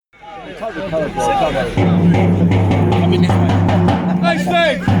Backstage!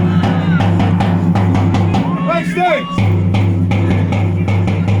 Backstage!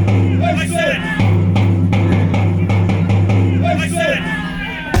 Backstage! Backstage!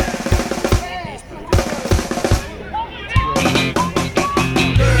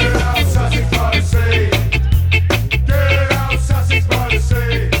 Get out Sussex by the sea. Get out Sussex by the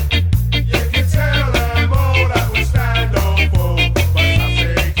sea. You can tell them all that we stand on for. But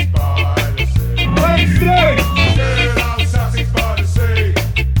Sussex by the sea. Backstage! Get out Sussex by the sea.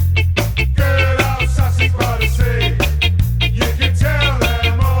 Get out Sussex by the sea. You can tell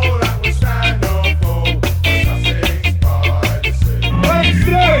them all that we stand on for. But Sussex by the sea.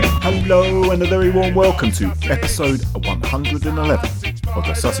 Backstage! Hello and a very warm welcome to episode 111 of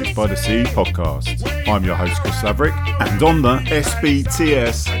the Sussex by the Sea podcast. I'm your host Chris Laverick, and on the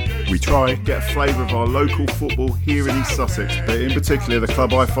SBTS we try get a flavour of our local football here in East Sussex, but in particular the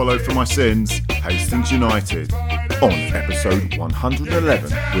club I follow for my sins, Hastings United. On episode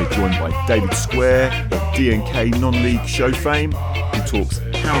 111 we're joined by David Square of D&K non-league show fame, who talks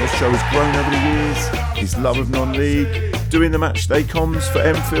how the show has grown over the years, his love of non-league, doing the match day comms for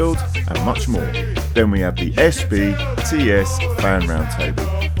Enfield, and much more. Then we have the SBTS fan roundtable.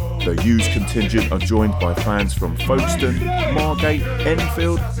 The U's contingent are joined by fans from Folkestone, Margate,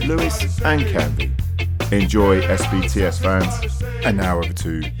 Enfield, Lewis and Canby. Enjoy SBTS fans. And now over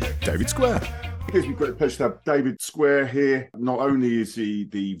to David Square. It gives me great pleasure to have David Square here. Not only is he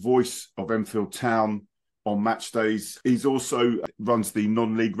the voice of Enfield Town on match days, he's also runs the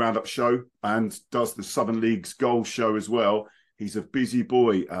non-league roundup show and does the Southern League's goal show as well. He's a busy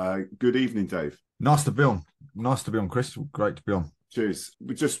boy. Good evening, Dave. Nice to be on. Nice to be on, Chris. Great to be on. Cheers.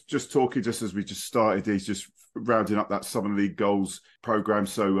 We're just talking just as we just started. He's just rounding up that Southern League goals programme,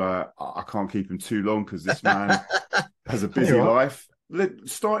 so I can't keep him too long because this man has a busy life.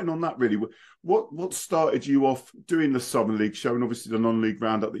 Starting on that, really, what started you off doing the Southern League show and obviously the non-league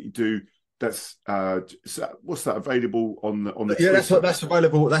roundup that you do? That's what's that available on the yeah, that's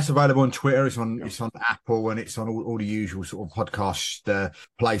available. That's available on Twitter. It's on Apple, and it's on all the usual sort of podcast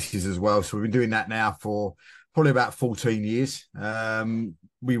places as well. So we've been doing that now for probably about 14 years.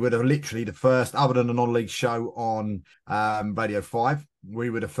 We were literally the first, other than the non-league show on Radio 5,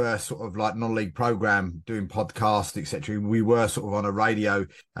 we were the first sort of like non-league program doing podcasts, etc. We were sort of on a radio,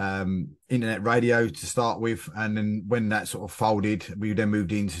 internet radio to start with. And then when that sort of folded, we then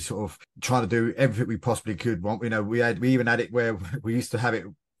moved into sort of trying to do everything we possibly could. You know, we even had it where we used to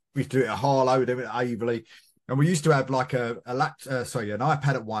do it at Harlow, then at Averley. And we used to have like an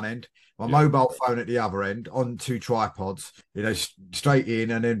iPad at one end, my mobile phone at the other end on two tripods, you know, straight in,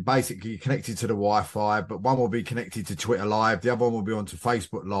 and then basically connected to the Wi-Fi. But one will be connected to Twitter Live, the other one will be onto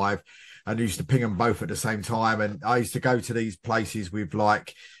Facebook Live. And I used to ping them both at the same time. And I used to go to these places with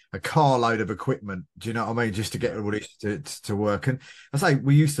like a carload of equipment, do you know what I mean, just to get all this to work. And I say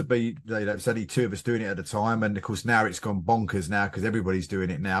we used to be, you know, there's only two of us doing it at a time, and of course now it's gone bonkers now because everybody's doing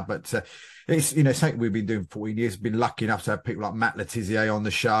it now. But it's, you know, something we've been doing for 14 years. Been lucky enough to have people like Matt Letizia on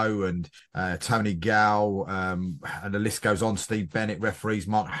the show, and Tony Gow, and the list goes on. Steve Bennett referees,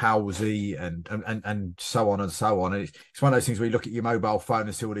 Mark Halsey, and so on and so on. And it's one of those things where you look at your mobile phone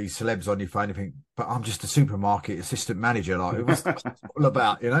and see all these celebs on your phone and think, but I'm just a supermarket assistant manager. Like, what's that all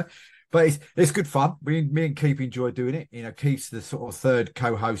about, you know? But it's good fun. Me and Keith enjoy doing it. You know, Keith's the sort of third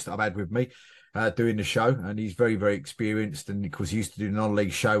co-host that I've had with me doing the show, and he's very, very experienced. And of course, he used to do the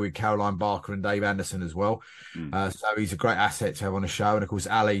non-league show with Caroline Barker and Dave Anderson as well. So he's a great asset to have on the show. And of course,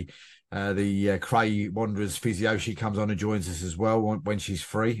 Ali, the Cray Wanderers physio, she comes on and joins us as well when she's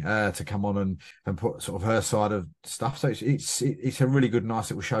free to come on and put sort of her side of stuff. So it's a really good,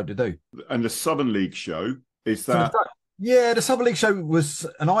 nice little show to do. And the Southern League show, is that? Yeah, the Southern League show was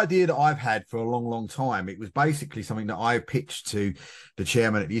an idea that I've had for a long, long time. It was basically something that I pitched to the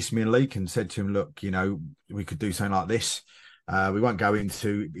chairman at the Isthmian League and said to him, look, you know, we could do something like this. We won't go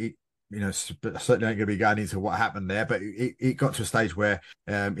into it, you know, certainly ain't going to be going into what happened there, but it got to a stage where,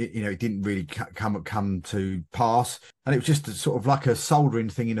 it didn't really come to pass. And it was just sort of like a soldering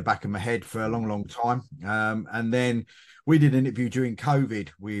thing in the back of my head for a long, long time. And then we did an interview during COVID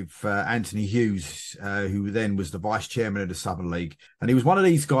with Anthony Hughes, who then was the vice chairman of the Southern League. And he was one of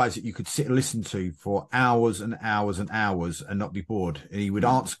these guys that you could sit and listen to for hours and hours and hours and not be bored. And he would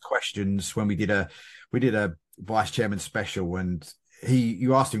answer questions when we did a vice chairman special, and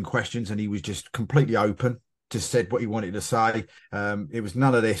you asked him questions and he was just completely open. just said what he wanted to say. It was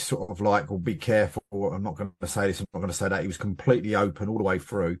none of this sort of like, well, be careful. I'm not going to say this. I'm not going to say that. He was completely open all the way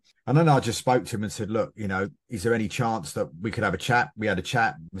through. And then I just spoke to him and said, look, is there any chance that we could have a chat? We had a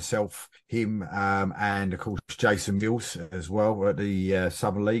chat, myself, him, and of course, Jason Mills as well at the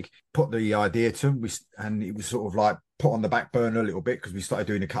Southern League. Put the idea to him, and it was sort of like put on the back burner a little bit because we started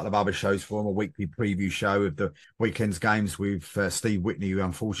doing a couple of other shows for him, a weekly preview show of the weekend's games with Steve Whitney, who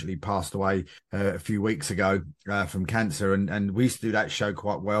unfortunately passed away a few weeks ago from cancer. And we used to do that show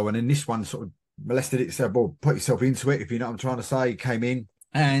quite well. And then this one sort of molested itself, or put yourself into it, if you know what I'm trying to say. It came in.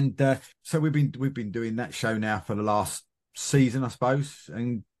 And so we've been doing that show now for the last season, I suppose.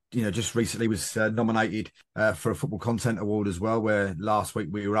 And just recently was nominated for a Football Content Award as well, where last week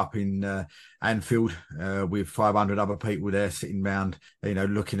we were up in Anfield with 500 other people there sitting around,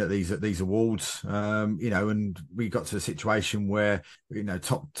 looking at these awards, and we got to a situation where,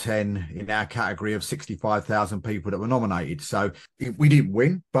 top 10 in our category of 65,000 people that were nominated. So we didn't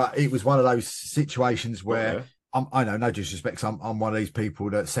win, but it was one of those situations where... Yeah. I know, no disrespect. I'm one of these people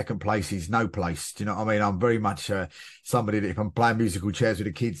that second place is no place. Do you know what I mean? I'm very much somebody that if I'm playing musical chairs with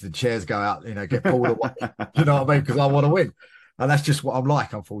the kids, the chairs go out, get pulled away. Do you know what I mean? Because I want to win. And that's just what I'm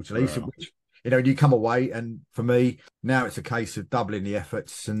like, unfortunately. Wow. So, you come away, and for me, now it's a case of doubling the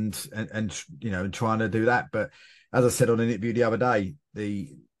efforts and trying to do that. But as I said on an interview the other day, the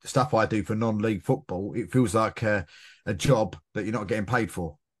stuff I do for non-league football, it feels like a job that you're not getting paid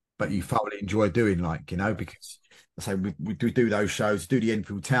for, but you thoroughly enjoy doing, because I say we do those shows, do the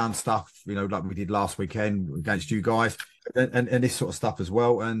Enfield Town stuff, like we did last weekend against you guys, and this sort of stuff as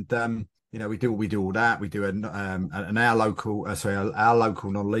well. And we do all that. We do our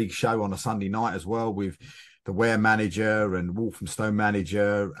local non-league show on a Sunday night as well with the Ware manager and Walthamstow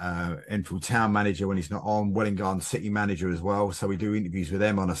manager, Enfield Town manager when he's not on, Welling Garden City manager as well. So we do interviews with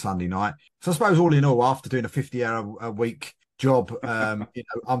them on a Sunday night. So I suppose all in all, after doing a 50-hour a week job,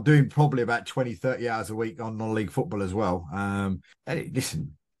 I'm doing probably about 20-30 hours a week on non-league football as well.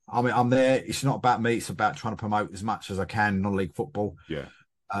 Listen, I'm there. It's not about me. It's about trying to promote as much as I can non-league football. Yeah.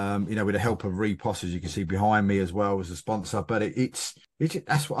 With the help of Repos, as you can see behind me as well as a sponsor. But it's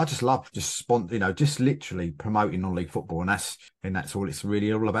that's what I just love, just literally promoting non-league football, and that's all it's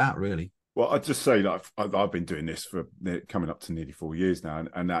really all about, really. Well, I'd just say that I've been doing this for coming up to nearly 4 years now,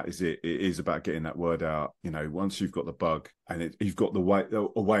 and that is it. It is about getting that word out. Once you've got the bug and you've got a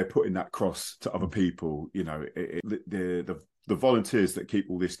way of putting that across to other people. The volunteers that keep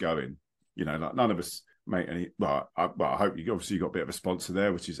all this going. Like none of us make any. Well, I hope you obviously got a bit of a sponsor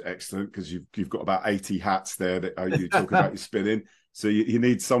there, which is excellent because you've got about 80 hats there that you talk about your spinning. So you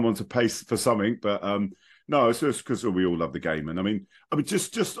need someone to pay for something, but. No, it's just because we all love the game, and I mean,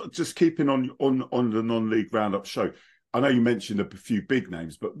 just keeping on the non-league roundup show. I know you mentioned a few big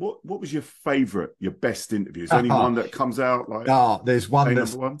names, but what was your favourite, your best interview? Is there anyone that comes out like? No, there's one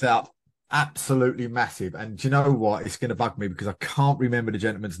that's out absolutely massive, and do you know what? It's going to bug me because I can't remember the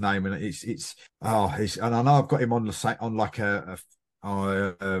gentleman's name, and it's and I know I've got him on like a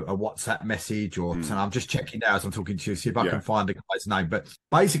WhatsApp message or something. I'm just checking now as I'm talking to you, see if I can find the guy's name. But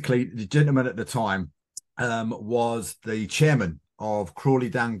basically, the gentleman at the time. Was the chairman of Crawley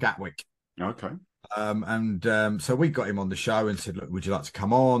Down Gatwick. Okay. So we got him on the show and said, look, would you like to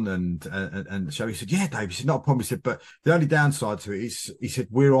come on? And so he said, yeah, Dave. He said, not a problem. He said, but the only downside to it is, he said,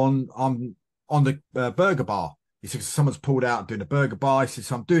 I'm on the burger bar. He said, someone's pulled out doing a burger bar. He said,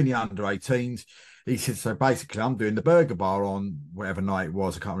 so I'm doing the under 18s. He said, so basically I'm doing the burger bar on whatever night it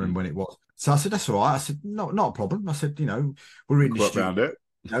was. I can't remember when it was. So I said, that's all right. I said, not a problem. I said, we're in the studio. Around it.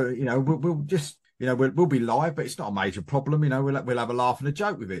 We'll just... we'll be live, but it's not a major problem. We'll have a laugh and a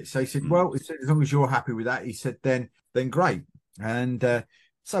joke with it. So he said, well, he said, as long as you're happy with that, he said, then great. And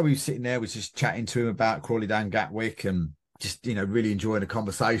so we were sitting there, we was just chatting to him about Crawley Down Gatwick and just, really enjoying the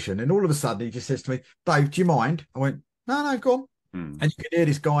conversation. And all of a sudden he just says to me, Dave, do you mind? I went, no, go on. And you can hear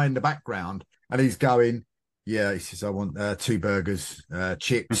this guy in the background and he's going, yeah, he says, I want 2 burgers,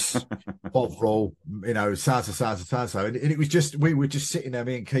 chips, pot roll, so. And it was just, we were just sitting there,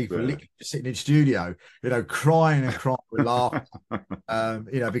 me and Keith were literally just sitting in the studio, crying with laughing,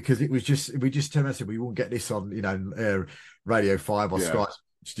 because it was just, we just turned around and said, we won't get this on, Radio 5 or Sky.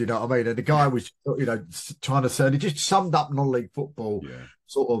 Do you know what I mean? And the guy was, trying to say, it just summed up non-league football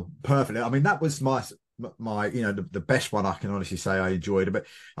sort of perfectly. I mean, that was my the best one I can honestly say I enjoyed it. But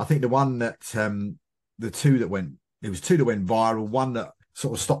I think the one that, the two that went viral, one that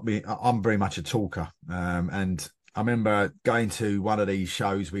sort of stopped me. I'm very much a talker. And I remember going to one of these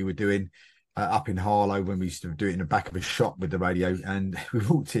shows we were doing up in Harlow when we used to do it in the back of a shop with the radio. And we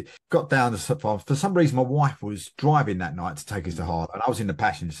walked in, got down the for some reason my wife was driving that night to take us to Harlow, and I was in the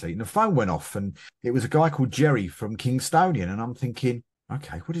passenger seat, and the phone went off, and it was a guy called Jerry from Kingstonian, and I'm thinking,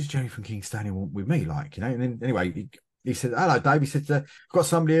 okay, what does Jerry from Kingstonian want with me, like, you know? And then anyway, he said, "Hello, Dave." He said, "I've got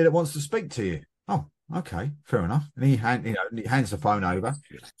somebody here that wants to speak to you." Oh, okay, fair enough. And he hands the phone over.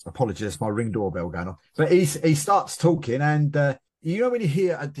 Apologies, my ring doorbell going off. But he starts talking, and you know when you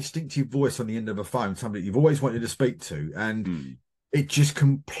hear a distinctive voice on the end of a phone, somebody you've always wanted to speak to, and it just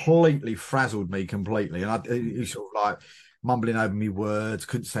completely frazzled me completely. And he sort of like mumbling over me words,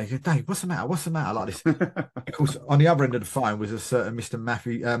 couldn't say, "Dave, what's the matter? What's the matter?" Like this. Of course, on the other end of the phone was a certain Mr.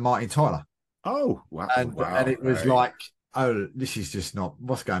 Martin Tyler. Oh, wow. And it was like, oh, this is just not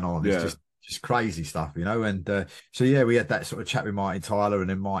what's going on. It's just crazy stuff, you know. And so yeah, we had that sort of chat with Martin Tyler, and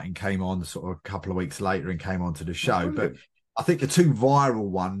then Martin came on sort of a couple of weeks later and came on to the show. But I think the two viral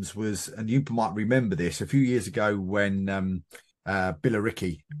ones was, and you might remember this, a few years ago when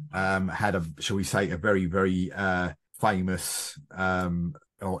Billericay had shall we say, a very, very famous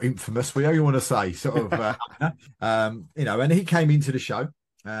or infamous, whatever you want to say, sort of, you know, and he came into the show,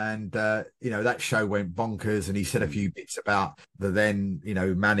 and you know, that show went bonkers, and he said a few bits about the then, you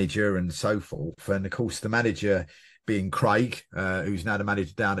know, manager and so forth, and of course the manager being Craig, who's now the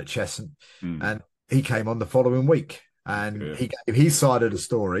manager down at Cheshunt, and he came on the following week, and he gave his side of the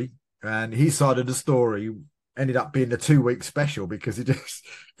story, and his side of the story ended up being a 2-week special because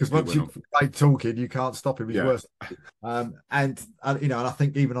once you start talking, you can't stop him. He's worse. And you know, and I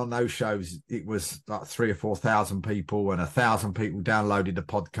think even on those shows, it was like 3,000 or 4,000 people, and 1,000 people downloaded the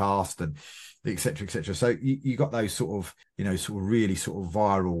podcast, and etc. etc. So you got those sort of, you know, sort of really sort of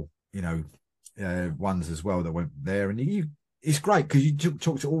viral, you know, ones as well that went there, and it's great because you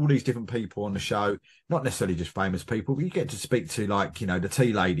talk to all these different people on the show, not necessarily just famous people, but you get to speak to, like, you know, the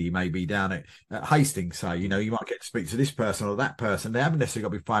tea lady maybe down at Hastings, say, you know, you might get to speak to this person or that person. They haven't necessarily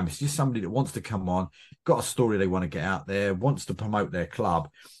got to be famous, just somebody that wants to come on, got a story they want to get out there, wants to promote their club.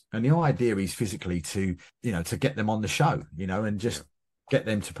 And the idea is physically to, you know, to get them on the show, you know, and just get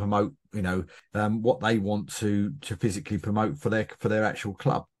them to promote, you know, what they want to physically promote for their actual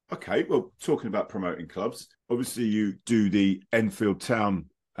club. Okay, well, talking about promoting clubs, obviously you do the Enfield Town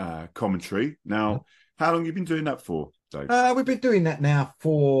commentary. Now, how long have you been doing that for, Dave? We've been doing that now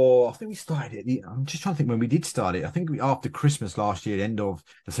for, I think we started it, I'm just trying to think when we did start it. I think after Christmas last year, end of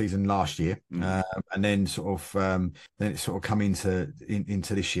the season last year, and then sort of then it sort of come into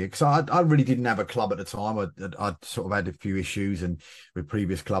this year, because I really didn't have a club at the time. I'd sort of had a few issues and with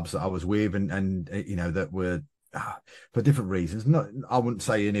previous clubs that I was with, and you know, that were for different reasons. I wouldn't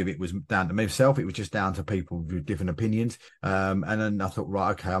say any of it was down to myself. It was just down to people with different opinions. And then I thought,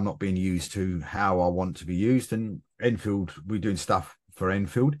 right, okay, I'm not being used to how I want to be used. And Enfield, we're doing stuff for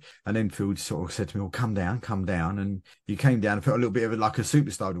Enfield, and Enfield sort of said to me, "Well, come down." And you came down and felt a little bit of like a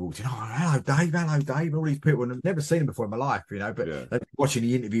superstar who walked in. "Oh, hello, Dave. All these people, and I've never seen them before in my life, you know." But watching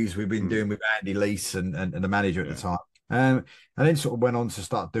the interviews we've been doing with Andy Leese and the manager at the time. And then sort of went on to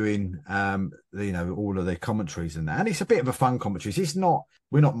start doing, you know, all of their commentaries and that. And it's a bit of a fun commentary.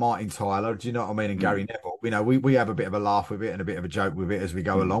 We're not Martin Tyler, do you know what I mean? And Gary Neville. You know, we have a bit of a laugh with it and a bit of a joke with it as we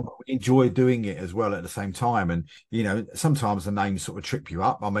go along. But we enjoy doing it as well at the same time. And, you know, sometimes the names sort of trip you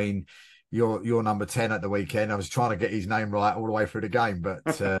up. I mean, you're number 10 at the weekend. I was trying to get his name right all the way through the game.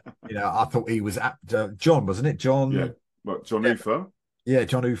 But, you know, I thought he was John, wasn't it? John? Yeah. What, John Ufer? Yeah,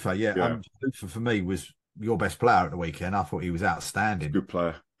 John Ufer. Yeah. John Ufer for me was your best player at the weekend. I thought he was outstanding. Good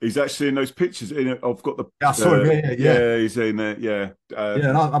player. He's actually in those pictures. I've got the. I saw him. Yeah, he's in there. Yeah,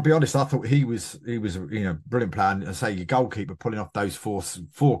 and I'll be honest. I thought he was, you know, brilliant player. And say your goalkeeper pulling off those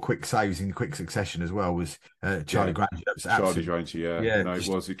four quick saves in quick succession as well was Charlie Granger. That was Charlie Granger. Yeah, no, it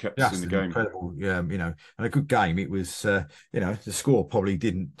was. He kept us in the game. Incredible. Yeah, you know, and a good game. It was. You know, the score probably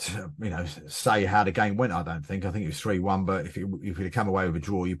didn't, you know, say how the game went. I don't think. I think it was 3-1. But if it had come away with a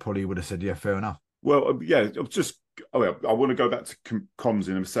draw, you probably would have said, yeah, fair enough. Well, I want to go back to comms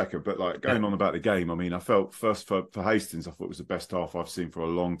in a second, but like going on about the game, I mean, I felt first for Hastings, I thought it was the best half I've seen for a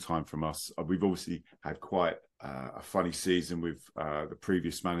long time from us. We've obviously had quite a funny season with the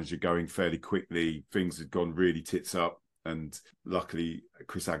previous manager going fairly quickly. Things had gone really tits up, and luckily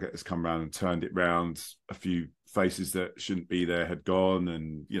Chris Aggett has come around and turned it round. A few faces that shouldn't be there had gone,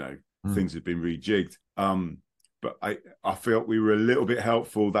 and, you know, things had been rejigged. But I felt we were a little bit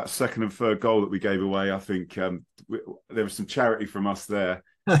helpful. That second and third goal that we gave away, I think there was some charity from us there.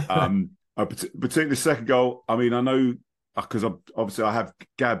 Particularly the second goal. I mean, I know because obviously I have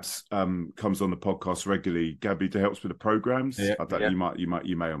Gabs comes on the podcast regularly. Gabby helps with the programs. You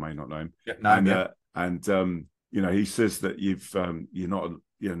may or may not know him. Yeah, no, and you know, he says that you're not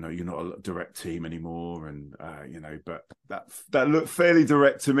you're not a direct team anymore, and but that looked fairly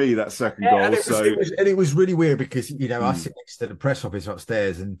direct to me, that second goal. And So it was really weird because I sit next to the press office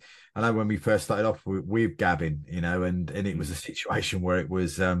upstairs, and I know when we first started off with Gavin, and it was a situation where it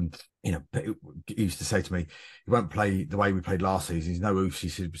was he used to say to me, "You won't play the way we played last season. He's no hoofs." He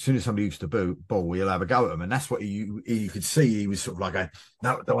said, "As soon as somebody hoofs the ball, he'll have a go at them." And that's what you could see. He was sort of like,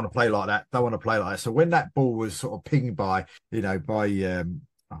 "No, don't want to play like that. Don't want to play like that." So when that ball was sort of pinged by,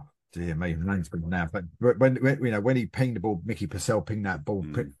 oh dear me, the name's been now. But when he pinged the ball, Mickey Purcell pinged that ball.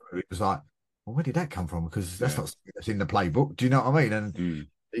 It was like, well, where did that come from? Because that's not that's in the playbook. Do you know what I mean? And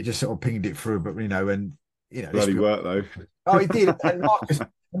he just sort of pinged it through, but bloody work though. Oh, he did. And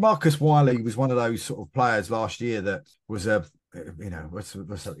Marcus Wiley was one of those sort of players last year that was was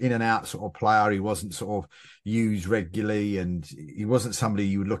an in and out sort of player. He wasn't sort of used regularly, and he wasn't somebody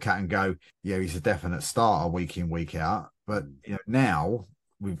you would look at and go, yeah, he's a definite starter week in, week out. But now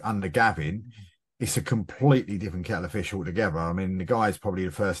under Gavin, it's a completely different kettle of fish altogether. I mean, the guy's probably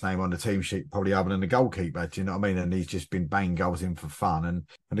the first name on the team sheet, probably other than the goalkeeper. Do you know what I mean? And he's just been banging goals in for fun. And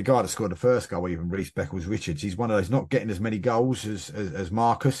the guy that scored the first goal, even Reece Beckles-Richards, he's one of those not getting as many goals as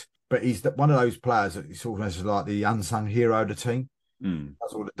Marcus, but he's one of those players that is almost like the unsung hero of the team.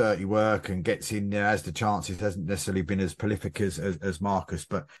 Does all the dirty work and gets in there, has the chances, hasn't necessarily been as prolific as Marcus.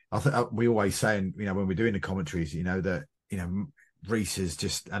 But I think we always saying, when we're doing the commentaries, that Reece has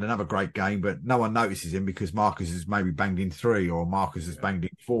just had another great game, but no one notices him because Marcus has maybe banged in 3 or Marcus has banged in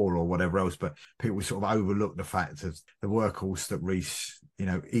 4 or whatever else. But people sort of overlook the fact of the workhorse that Reece,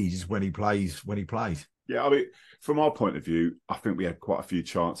 is when he plays. Yeah, I mean, from our point of view, I think we had quite a few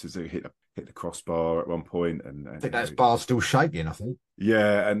chances to hit the crossbar at one point, and I think that bar's still shaking. I think.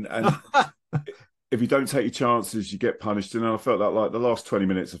 Yeah, and if you don't take your chances, you get punished. And I felt like the last 20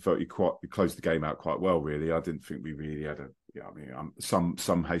 minutes, I felt you closed the game out quite well. Really, I didn't think we really had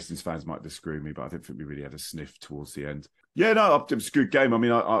some Hastings fans might disagree with me, but I didn't think we really had a sniff towards the end. Yeah, no, it was a good game. I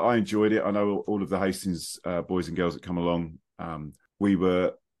mean, I enjoyed it. I know all of the Hastings boys and girls that come along. We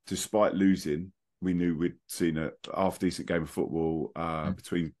were, despite losing, we knew we'd seen a half decent game of football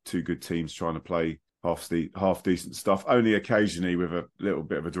between two good teams trying to play half decent stuff. Only occasionally with a little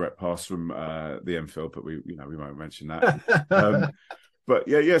bit of a direct pass from the Enfield, but we won't mention that. But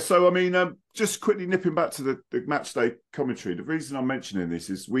yeah. So I mean, just quickly nipping back to the match day commentary. The reason I'm mentioning this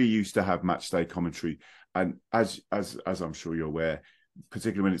is we used to have match day commentary, and as I'm sure you're aware,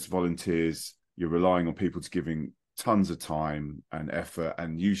 particularly when it's volunteers, you're relying on people to giving tons of time and effort,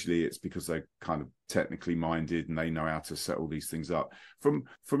 and usually it's because they're kind of technically minded and they know how to set all these things up. From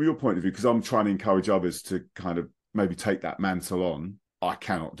your point of view, because I'm trying to encourage others to kind of maybe take that mantle on. I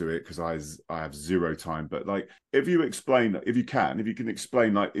cannot do it because I have zero time. But like, if you can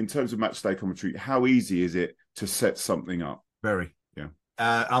explain, like, in terms of match day commentary, how easy is it to set something up? Very. Yeah.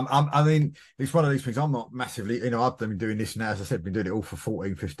 I mean, it's one of these things. I'm not massively, I've been doing this now, as I said, been doing it all for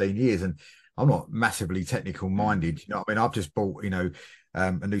 14, 15 years, and I'm not massively technical minded. You know what I mean? I've just bought,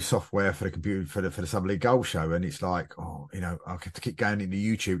 a new software for the computer for the Summer League Goal Show, and it's like, I have to keep going into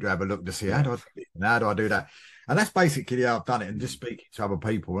YouTube to have a look to see how do I do that. And that's basically how I've done it, and just speaking to other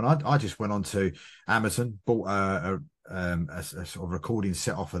people. And I just went on to Amazon, bought a sort of recording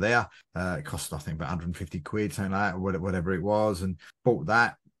set off of there. It cost, I think, about 150 quid, something like that, or whatever it was, and bought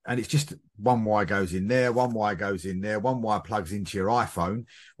that. And it's just one wire goes in there, one wire goes in there, one wire plugs into your iPhone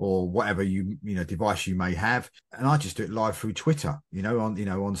or whatever device you may have. And I just do it live through Twitter,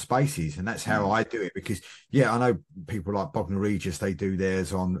 on Spaces. And that's how I do it, because I know people like Bognor Regis, they do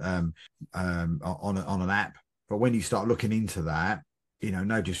theirs on an app. But when you start looking into that,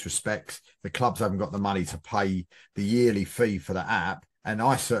 no disrespect, the clubs haven't got the money to pay the yearly fee for the app. And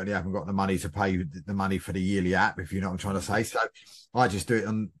I certainly haven't got the money to pay the money for the yearly app, if you know what I'm trying to say. So I just do it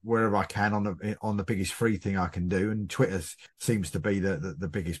on wherever I can on the biggest free thing I can do. And Twitter seems to be the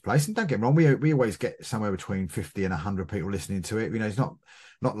biggest place. And don't get me wrong, we always get somewhere between 50 and 100 people listening to it. It's not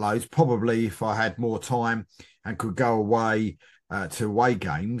loads. Probably if I had more time and could go away to away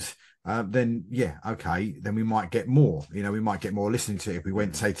games, then we might get more. We might get more listening to it. If we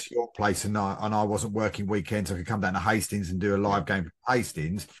went, say, to your place and I wasn't working weekends, I could come down to Hastings and do a live game from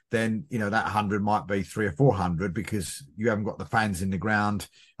Hastings, then that 100 might be 300 or 400, because you haven't got the fans in the ground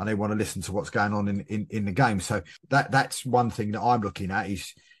and they want to listen to what's going on in the game. So that's one thing that I'm looking at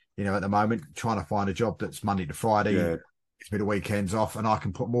is, at the moment, trying to find a job that's Monday to Friday. Yeah. It's me the weekends off, and I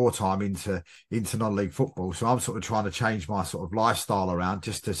can put more time into non-league football. So I'm sort of trying to change my sort of lifestyle around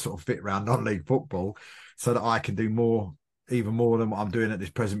just to sort of fit around non-league football, so that I can do even more than what I'm doing at this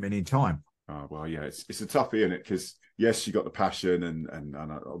present minute in time. Oh, well, yeah, it's a toughie, isn't it? Because yes, you got the passion, and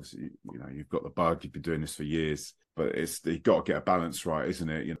obviously, you've got the bug. You've been doing this for years, but it's you've got to get a balance right, isn't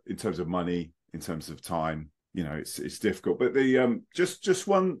it? In terms of money, in terms of time, it's difficult. But the just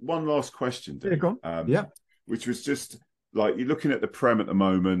one last question, Dave, Yeah, go on. which was just like you're looking at the Prem at the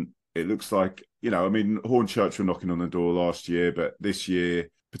moment. It looks like Hornchurch were knocking on the door last year, but this year,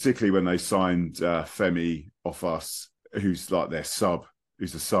 particularly when they signed Femi off us, who's like their sub,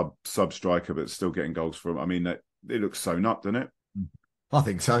 who's a sub striker, but still getting goals from. I mean, it looks sewn up, doesn't it? I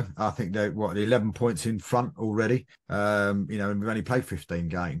think so. I think they're 11 points in front already. And we've only played 15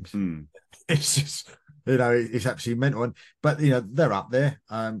 games. It's just, it's absolutely mental. But they're up there.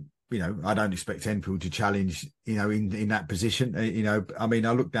 I don't expect Enfield to challenge, in that position. I mean,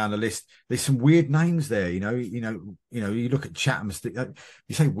 I look down the list. There's some weird names there. You look at Chatham.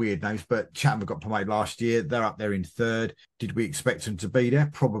 You say weird names, but Chatham got promoted last year. They're up there in third. Did we expect them to be there?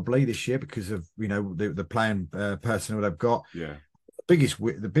 Probably this year because of the playing personnel they've got. Yeah.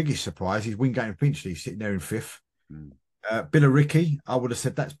 The biggest surprise is Wingate and Finchley sitting there in fifth. Billericay, I would have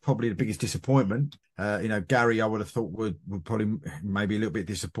said that's probably the biggest disappointment. Gary, I would have thought would probably maybe a little bit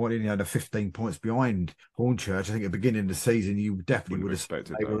disappointed. The 15 points behind Hornchurch. I think at the beginning of the season, you definitely would have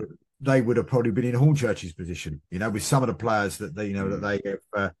expected they would have probably been in Hornchurch's position. With some of the players that they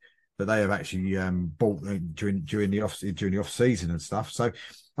that they have actually bought during the off season and stuff. So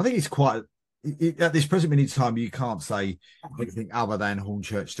I think it's quite. At this present minute in time, you can't say anything other than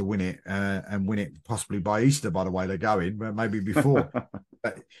Hornchurch to win it and win it possibly by Easter, by the way they're going, but maybe before.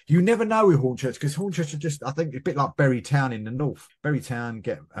 But you never know with Hornchurch because Hornchurch are just, I think, a bit like Bury Town in the north. Bury Town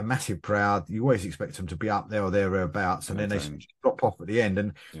get a massive crowd. You always expect them to be up there or thereabouts, and then they drop off at the end.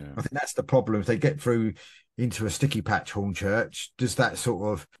 And I think that's the problem. If they get through into a sticky patch, Hornchurch, does that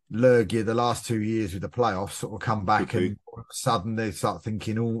sort of lurg you the last 2 years with the playoffs sort of come back and all of a sudden they start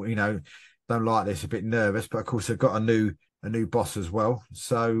thinking, don't like this, a bit nervous, but of course they've got a new boss as well.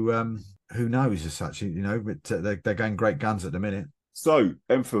 So who knows as such, but they're going great guns at the minute. So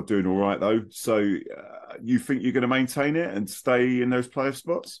Enfield doing all right though. So you think you're going to maintain it and stay in those playoff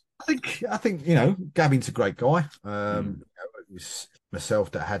spots? I think Gavin's a great guy. It was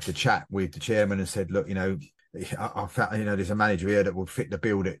myself that had the chat with the chairman and said, look, I found there's a manager here that will fit the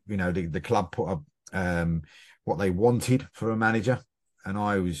bill that the club put up what they wanted for a manager. And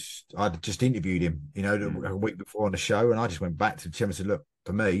I'd just interviewed him, a week before on the show, and I just went back to the chairman and said, look,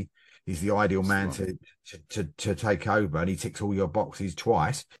 for me, he's the ideal man to take over, and he ticks all your boxes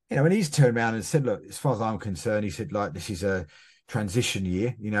twice. And he's turned around and said, look, as far as I'm concerned, he said, like, this is a transition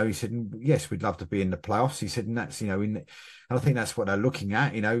year. He said, yes, we'd love to be in the playoffs. He said, and that's, and I think that's what they're looking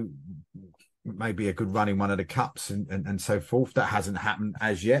at, maybe a good run in one of the cups and so forth. That hasn't happened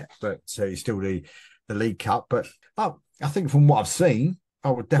as yet, but it's still the League Cup. But I think from what I've seen,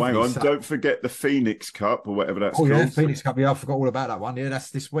 I would definitely say... don't forget the Phoenix Cup or whatever that's called. Yeah, Phoenix Cup. Yeah, I forgot all about that one. Yeah, that's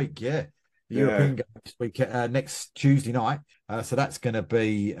this week. Yeah. European game this week, next Tuesday night. So that's going to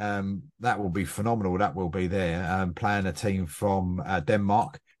be, that will be phenomenal. That will be there. Playing a team from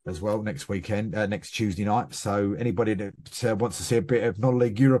Denmark as well next weekend, next Tuesday night. So anybody that wants to see a bit of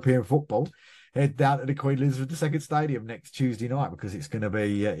non-league European football, head down to the Queen Elizabeth II Stadium next Tuesday night because it's going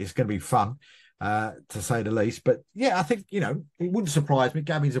to be fun. To say the least. But yeah, I think, it wouldn't surprise me.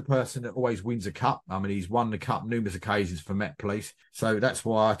 Gavin's a person that always wins a cup. I mean, he's won the cup numerous occasions for Met Police. So that's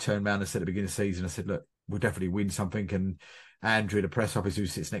why I turned around and said at the beginning of the season, I said, look, we'll definitely win something. And Andrew, the press officer who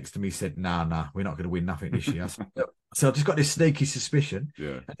sits next to me, said, no, we're not going to win nothing this year. So I've just got this sneaky suspicion.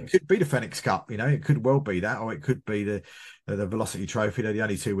 Yeah. And it could be the Phoenix Cup, it could well be that, or it could be the Velocity Trophy. They're the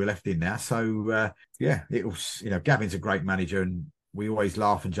only two we're left in now. So it was, Gavin's a great manager, and we always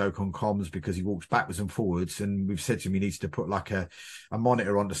laugh and joke on comms because he walks backwards and forwards, and we've said to him he needs to put like a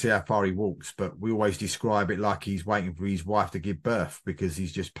monitor on to see how far he walks, but we always describe it like he's waiting for his wife to give birth because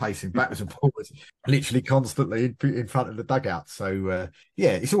he's just pacing backwards and forwards literally constantly in front of the dugout. So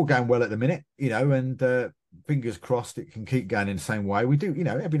it's all going well at the minute, and fingers crossed it can keep going in the same way. We do,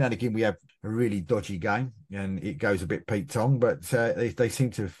 every now and again we have a really dodgy game and it goes a bit Pete Tong, but they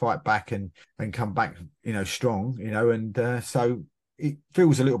seem to fight back and come back, strong, and so it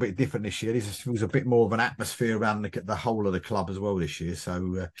feels a little bit different this year. It feels a bit more of an atmosphere around the whole of the club as well this year.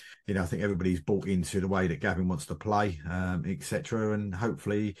 So, I think everybody's bought into the way that Gavin wants to play, etc. And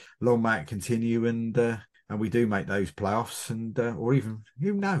hopefully long may it continue and we do make those playoffs and or even,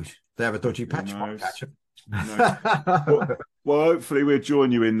 who knows, they have a dodgy patch. Might catch them. Well, hopefully we'll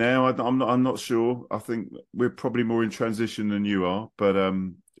join you in now. I'm not sure. I think we're probably more in transition than you are, but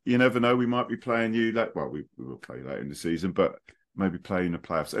you never know. We might be playing you we will play you later in the season, but maybe playing the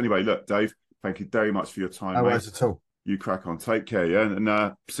playoffs. Anyway, look, Dave, thank you very much for your time, mate. No worries at all. You crack on. Take care, yeah?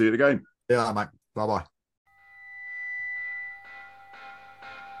 And see you at the game. Yeah, mate. Bye-bye.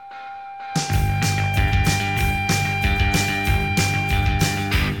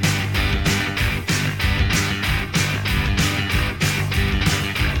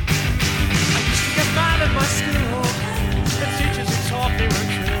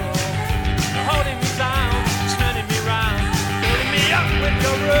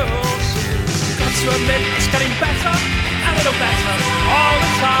 rules. Got to admit, it's getting better, a little better, all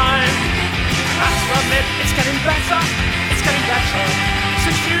the time. Have to admit, it's getting better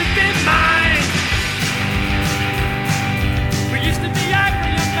since you've been mine. We used to be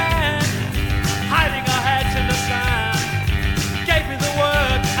angry young men, hiding our heads in the sand. Gave me the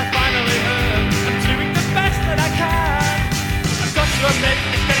word, I finally heard. I'm doing the best that I can. I've got to admit,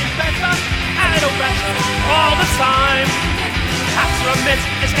 it's getting better, a little better, all the time. Have to admit,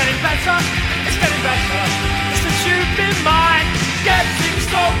 it's getting better since you've been mine. Getting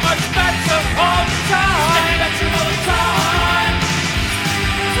so much better all the time. Getting better all the time.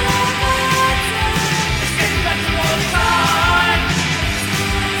 It's getting better all the time.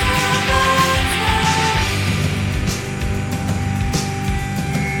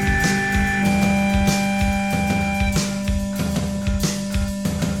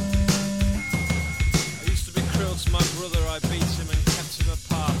 I used to be cruel to my brother. I beat him and kept him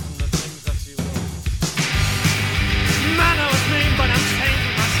apart from the things that he was. Man, I was mean, but I'm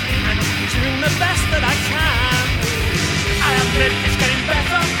changing my scheme and I'm doing the best that I can. I admit it's getting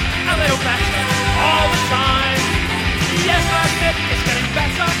better, a little better, all the time. Yes, I admit it's getting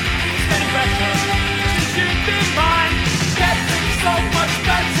better, since you've been mine. Getting so much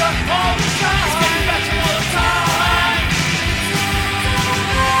better all the time. It's getting better all the time.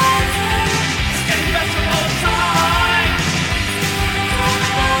 It's getting better all the time.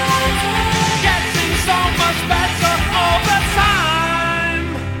 Getting so much better all the time.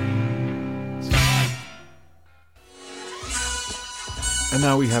 And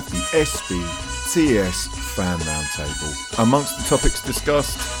now we have the SBTS Fan Roundtable. Amongst the topics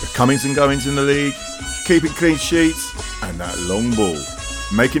discussed, the comings and goings in the league, keeping clean sheets, and that long ball.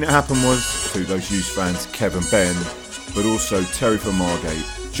 Making it happen was to those youth fans, Kev and Ben, but also Terry from Margate,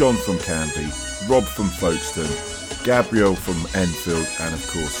 John from Canby, Rob from Folkestone, Gabriel from Enfield, and of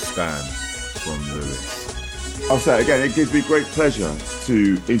course Stan from Lewis. I'll say it again, it gives me great pleasure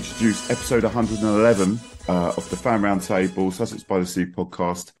to introduce episode 111 of the Fan Roundtable, Sussex by the Sea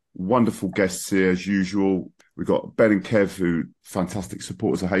podcast. Wonderful guests here as usual. We've got Ben and Kev, who fantastic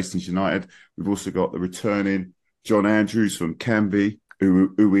supporters of Hastings United. We've also got the returning John Andrews from Canby,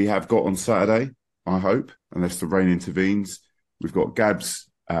 who we have got on Saturday, I hope, unless the rain intervenes. We've got Gabs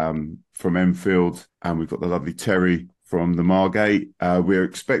from Enfield, and we've got the lovely Terry from the Margate. We're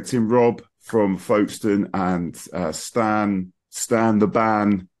expecting Rob from Folkestone and Stan the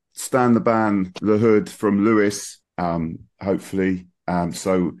Ban, the Hood from Lewis, hopefully.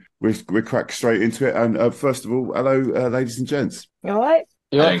 So we're crack straight into it. And first of all, hello, ladies and gents. You all right?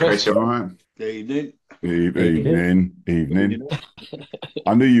 Yeah, Chris. All right. Good Evening.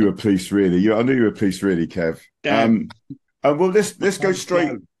 I knew you were pleased, really. I knew you were pleased, really, Kev. Well, let's go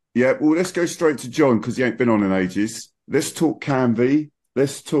straight. Yeah, well, let's go straight to John because he ain't been on in ages. Let's talk Canby.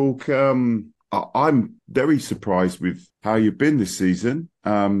 Let's talk. I'm very surprised with how you've been this season.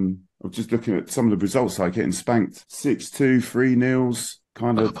 I'm just looking at some of the results, like getting spanked 6-2, 3-0.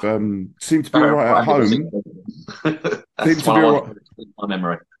 Kind of seem to be all right at home. Seems to be all right. My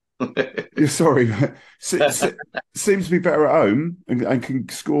memory. You're sorry. Seems to be better at home and can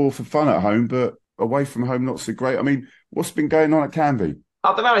score for fun at home, but away from home, not so great. I mean, what's been going on at Canby?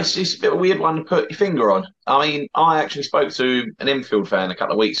 I don't know. It's a bit of a weird one to put your finger on. I mean, I actually spoke to an Enfield fan a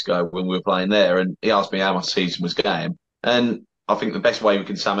couple of weeks ago when we were playing there, and he asked me how my season was going. And I think the best way we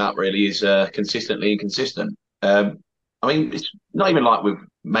can sum up really is consistently inconsistent. I mean, it's not even like we've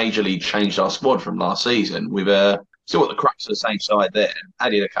majorly changed our squad from last season. We've still got the crux of the same side there,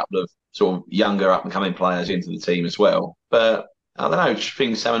 added a couple of sort of younger up-and-coming players into the team as well. But I don't know,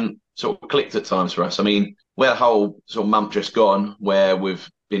 things haven't sort of clicked at times for us. I mean, we had a whole sort of month just gone where we've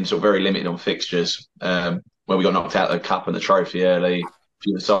been sort of very limited on fixtures, where we got knocked out of the cup and the trophy early. A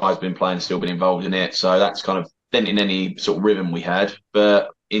few of the sides been playing, still been involved in it. So that's kind of denting any sort of rhythm we had. But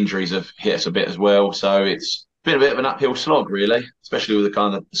injuries have hit us a bit as well. So it's been a bit of an uphill slog, really, especially with the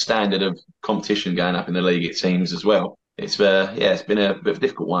kind of standard of competition going up in the league, it seems, as well. It's it's been a bit of a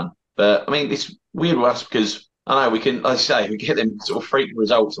difficult one. But, I mean, it's weird with us because I know we can, like I say, we get them sort of freak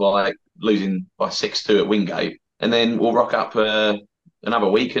results like losing by 6-2 at Wingate, and then we'll rock up another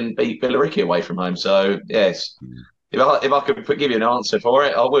week and beat Billericay away from home. So, yes, if I could give you an answer for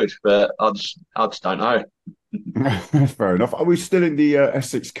it, I would, but I just don't know. Fair enough. Are we still in the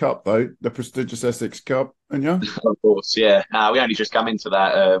Essex Cup, though? The prestigious Essex Cup, and yeah? Of course, yeah. We only just come into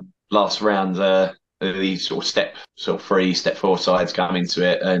that last round. These sort of step 3, step 4 sides come into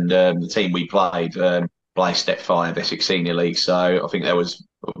it, and the team we played play step 5 Essex Senior League. So I think there was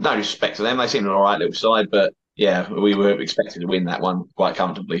no respect to them. They seemed an all right little side, but yeah, we were expected to win that one quite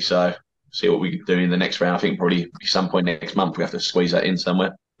comfortably. So see what we can do in the next round. I think probably some point next month we have to squeeze that in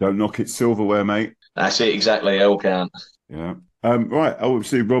somewhere. Don't knock it silverware, mate. That's it, exactly. All count. Yeah. Right.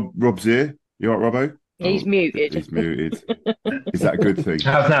 Obviously, Rob's here. You all right, Robbo? He's muted. He's muted. Is that a good thing?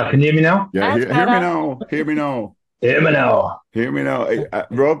 How's now? Can you hear me now? Yeah. That's Hear me better. now. Hear me now. Hear me now. Hear me now.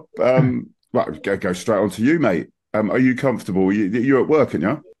 Rob. Right. Go straight on to you, mate. Are you comfortable? You're at work, aren't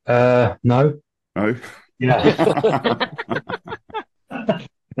you? No. No. Yeah.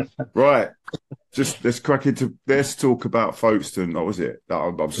 Right. Just let's talk about Folkestone. What was it?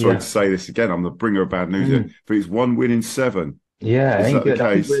 I'm sorry to say this again. I'm the bringer of bad news here. But it's 1 win in 7. Yeah, Is ain't that the good.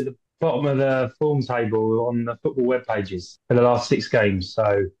 I think case? we're at the bottom of the form table on the football web pages for the last 6 games.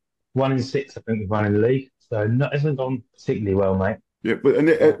 So 1 in 6, I think we've won in the league. So it hasn't gone particularly well, mate. Yeah,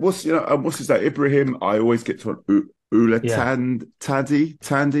 but what's his name? Ibrahim. I always get to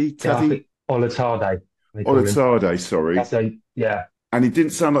Tandy. Yeah, I think Olatade. they call him. Olatade, sorry. So, yeah. And he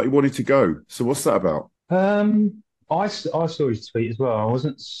didn't sound like he wanted to go. So what's that about? I saw his tweet as well. I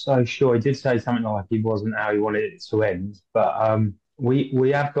wasn't so sure. He did say something like he wasn't how he wanted it to end. But we've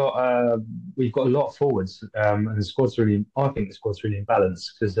got a lot of forwards, and the squad's really. I think the squad's really imbalanced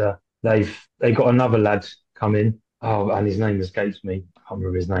because they got another lad come in. Oh, and his name escapes me. I can't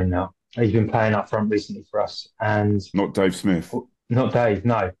remember his name now. He's been playing up front recently for us, and Not Dave Smith. not Dave,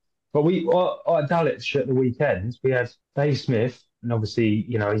 no. But at Dulwich at the weekend, we had Dave Smith, and obviously,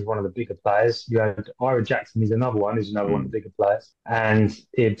 he's one of the bigger players. You had Ira Jackson, he's another one, who's another one of the bigger players, and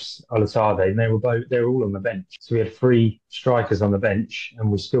Ibs Olatade, and they were all on the bench. So we had 3 strikers on the bench,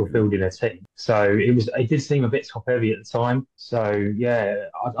 and we still fielded a team. So it did seem a bit top heavy at the time. So yeah,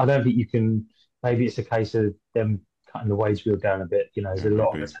 I don't think you can. Maybe it's a case of them cutting the wage bill down a bit. There's a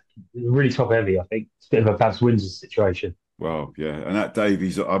lot of it. Really top heavy, I think. It's a bit of a Babs Windsor situation. Well, yeah. And that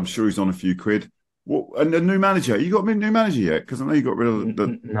Dave, I'm sure he's on a few quid. And a new manager. You got a new manager yet? Because I know you got rid of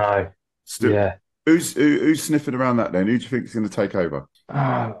the. No. Still, Yeah. Who's sniffing around that then? Who do you think is going to take over?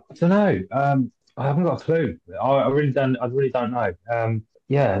 I don't know. I haven't got a clue. I really don't. I really don't know.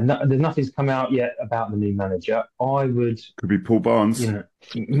 There's nothing's come out yet about the new manager. I would. Could be Paul Barnes. You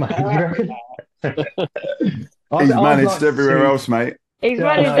reckon? He's managed everywhere else, mate. He's Yeah,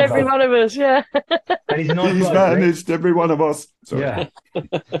 managed I know, every but- one of us, yeah. And he's a nice He's bloke, isn't he? managed every one of us. Sorry. Yeah.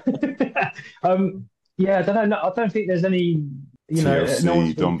 I don't know. No, I don't think there's any. TLC, no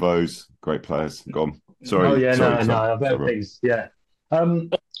one's Don Vos, great players. Gone. Sorry. Oh yeah, sorry, no, sorry, I've heard sorry. things. Yeah.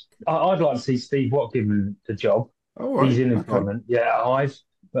 I'd like to see Steve Watt given the job. Oh, right. He's in Okay. employment. Yeah,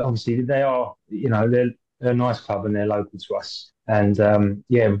 but obviously they are. They're a nice club and they're local to us. And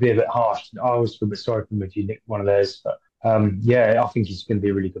it would be a bit harsh. I always feel a bit sorry for him if you nick one of theirs. But I think he's going to be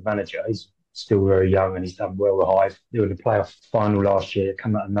a really good manager. He's still very young and he's done well with Hive. They were in the playoff final last year,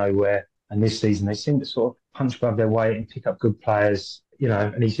 come out of nowhere. And this season they seem to sort of punch above their weight and pick up good players.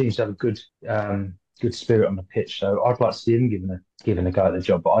 And he seems to have a good spirit on the pitch. So I'd like to see him given a go at the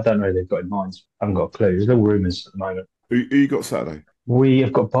job. But I don't know who they've got in mind. I haven't got a clue. There's all rumours at the moment. Who you got Saturday? We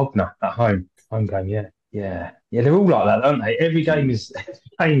have got Bognor at home game. Yeah. They're all like that, aren't they? Every game is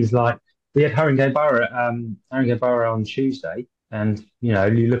like we had Haringey Borough on Tuesday, and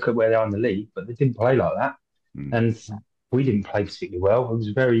you look at where they are in the league, but they didn't play like that, and we didn't play particularly well. It was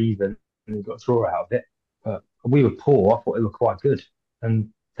very even, and we got a draw out of it. But we were poor. I thought they were quite good, and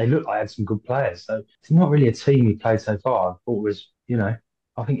they looked like they had some good players. So it's not really a team we played so far. I thought it was,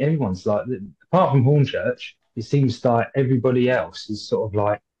 I think everyone's like, apart from Hornchurch, it seems like everybody else is sort of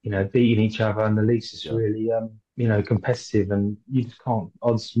like, beating each other, and the league's just really, competitive, and you just can't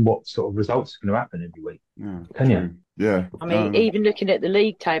odds what sort of results are going to happen every week. Yeah, Can you? Yeah. I mean, even looking at the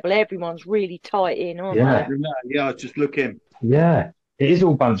league table, everyone's really tight in, aren't Yeah. they? Yeah, I was just looking. Yeah, it is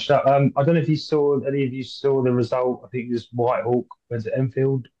all bunched up. I don't know if any of you saw the result. I think it was Whitehawk went to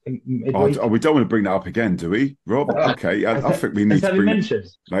Enfield. I think midweek. We don't want to bring that up again, do we, Rob? Okay, I think we need Has to that been bring. mentioned?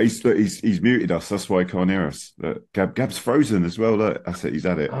 No, he's muted us. That's why he can't hear us. Look, Gab's frozen as well. Look, that's it. He's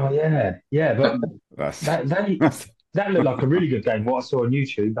had it. Oh yeah, but That's that looked like a really good game. What I saw on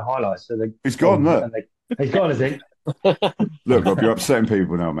YouTube, the highlights. So He's gone, look. He's gone, is he? Look, Rob, you're upsetting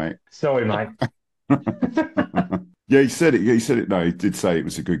people now, mate. Sorry, mate. Yeah, he said it. He said it. No, he did say it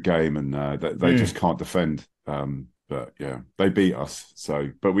was a good game, and they just can't defend. But yeah, they beat us. So,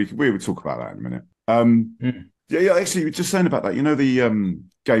 but we will talk about that in a minute. Yeah. Actually, we're just saying about that. The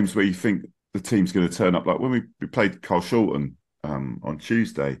games where you think the team's going to turn up. Like when we played Carl Shorten on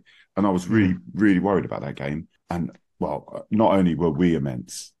Tuesday, and I was really, really worried about that game. And well, not only were we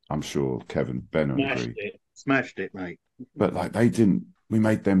immense, I'm sure Kevin, Ben, will agree. Smashed it, mate. But like they didn't. We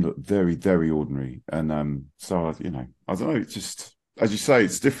made them look very, very ordinary, and so I don't know. It's just as you say,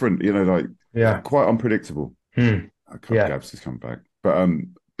 it's different. Quite unpredictable. Yeah. Gabs has come back, but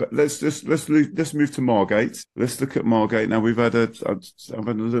But let's move to Margate. Let's look at Margate now. I've had a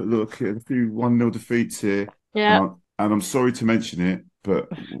look at a few 1-0 defeats here. Yeah. And I'm sorry to mention it, but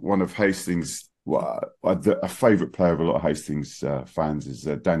one of Hastings, a favourite player of a lot of Hastings fans is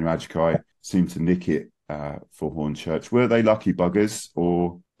Daniel Ajkai. Seemed to nick it for Hornchurch. Were they lucky buggers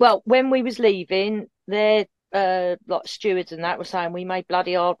or? Well, when we was leaving, their like stewards and that were saying we made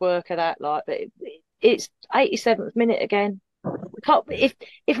bloody hard work of that. Like, but it's 87th minute again. We can't, if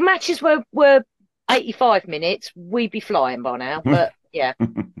matches were 85 minutes, we'd be flying by now. But yeah,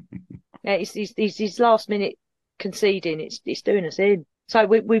 it's his last minute conceding. It's doing us in. So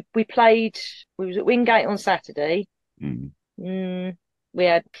we played. We was at Wingate on Saturday. We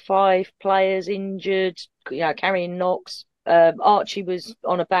had 5 players injured. Carrying knocks. Archie was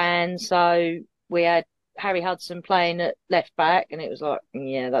on a ban, so we had Harry Hudson playing at left back, and it was like,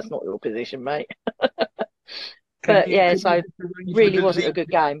 yeah, that's not your position, mate. But yeah, so really wasn't a good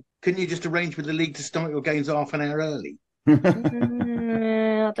game. Couldn't you just arrange with the league to start your games half an hour early?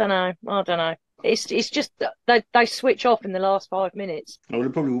 I don't know. It's just that they switch off in the last 5 minutes. Oh,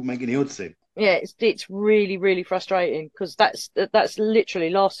 it probably won't make any odds then. Yeah, it's really, really frustrating because that's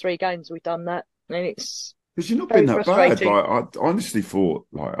literally last 3 games we've done that, and it's because you've not very been that bad. frustrating. Like I honestly thought,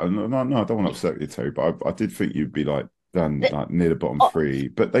 like I don't want to upset you, Terry, but I did think you'd be like done like near the bottom 3.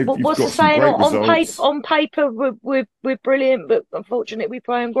 But you've What's got the some saying? great On results. paper, we're brilliant, but unfortunately, we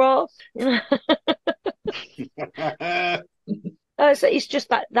play on grass. So it's just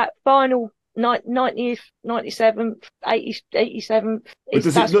that final 90th, 97th, 87th. But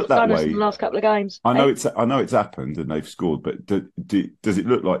does it look that way? In the last couple of games. I know it's happened and they've scored, but does it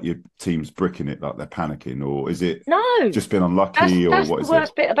look like your team's bricking it, like they're panicking, or is it just been unlucky, that's or what is the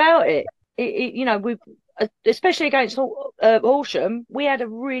worst bit about it? We've especially against Horsham, we had a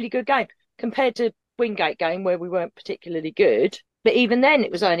really good game compared to Wingate game where we weren't particularly good. But even then,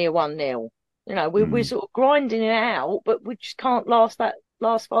 it was only a 1-0. We're sort of grinding it out, but we just can't last that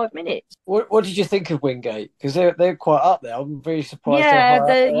last 5 minutes. What did you think of Wingate? Because they're quite up there. I'm very surprised.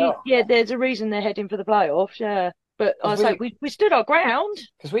 There's a reason they're heading for the playoffs. Yeah, but I say we stood our ground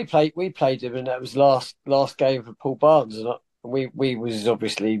because we played them, and that was last game for Paul Barnes, and we was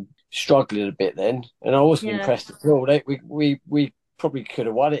obviously struggling a bit then, and I wasn't impressed at all. We probably could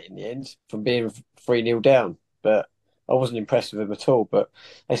have won it in the end from being 3-0 down, but I wasn't impressed with them at all. But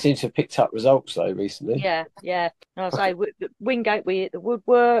they seem to have picked up results though recently. Yeah. And I say Wingate, we hit the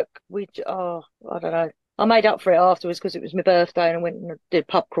woodwork. I don't know. I made up for it afterwards because it was my birthday and I went and did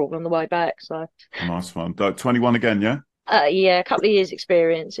pub crawl on the way back. So nice one. 21 again, yeah. Yeah, a couple of years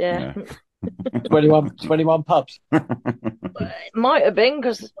experience. Yeah. 21 pubs. It might have been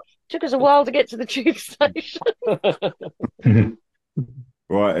because it took us a while to get to the tube station.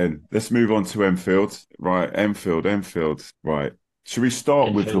 Right, then. Let's move on to Enfield. Right, Enfield. Right. Should we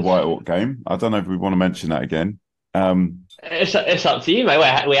start with the White Hawk game? I don't know if we want to mention that again. It's up to you,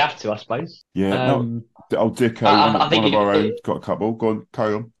 mate. We have to, I suppose. Yeah. Dicko, I think one of our own, got a couple. Go on,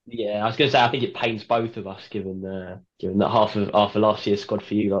 carry on. Yeah, I was going to say, I think it pains both of us, given that half of last year's squad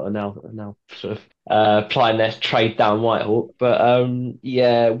for you lot are now sort of plying their trade down Whitehawk. But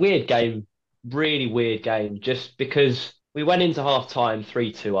weird game, really weird game. Just because we went into half time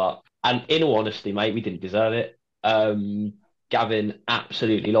 3-2 up, and in all honesty, mate, we didn't deserve it. Gavin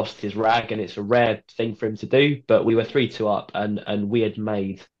absolutely lost his rag, and it's a rare thing for him to do. But we were 3-2 up, and we had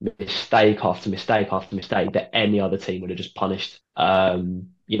made mistake after mistake after mistake that any other team would have just punished.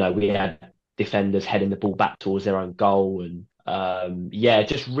 We had defenders heading the ball back towards their own goal, and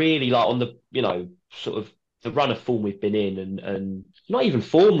just really like on the sort of the run of form we've been in, and not even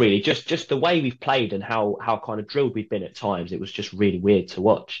form really, just the way we've played and how kind of drilled we've been at times. It was just really weird to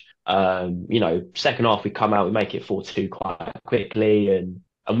watch. Second half we come out, we make it 4-2 quite quickly, and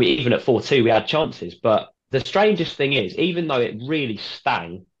we even at 4-2 we had chances. But the strangest thing is, even though it really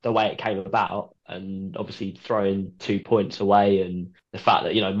stung the way it came about, and obviously throwing 2 points away, and the fact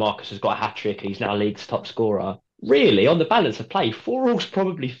that Marcus has got a hat trick and he's now league's top scorer, really on the balance of play, 4-all's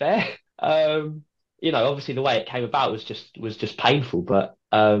probably fair. Obviously the way it came about was just painful, but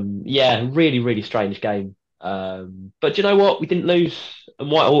really, really strange game. But you know what? We didn't lose, and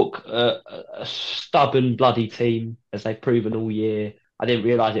Whitehawk, a stubborn bloody team, as they've proven all year. I didn't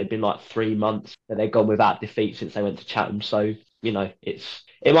realise it had been like 3 months that they'd gone without defeat since they went to Chatham. So,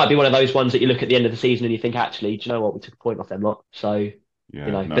 it might be one of those ones that you look at the end of the season and you think, actually, do you know what? We took a point off them lot. So,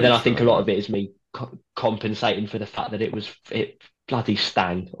 but then I think a lot of it is me compensating for the fact that it bloody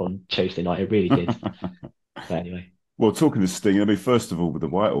stung on Tuesday night. It really did. But anyway. Well, talking of sting, I mean, first of all, with the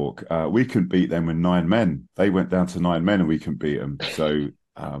White Hawk, we couldn't beat them with 9 men. They went down to 9 men, and we couldn't beat them. So,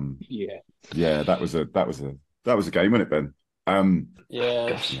 that was a game, wasn't it, Ben? Yes,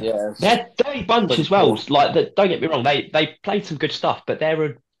 Gosh. yes. They're a dirty bunch as well. Like, don't get me wrong, they played some good stuff, but they're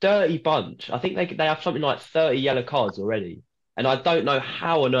a dirty bunch. I think they have something like 30 yellow cards already, and I don't know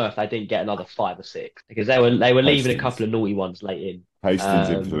how on earth they didn't get another 5 or 6 because they were leaving a Hastings. couple of naughty ones late in. Hastings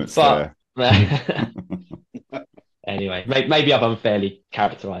influence But there. anyway, maybe I've unfairly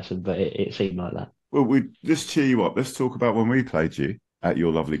characterised them, but it seemed like that. Well, we just cheer you up. Let's talk about when we played you at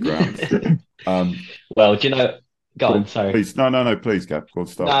your lovely grounds. Well, do you know? Go on, sorry. Please, no, please, Gab. Go on,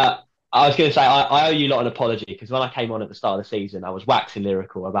 start. I was going to say I owe you lot an apology because when I came on at the start of the season, I was waxing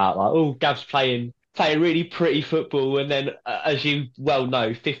lyrical about like, oh, Gab's playing really pretty football, and then as you well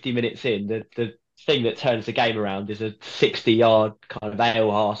know, 50 minutes in, the thing that turns the game around is a 60-yard kind of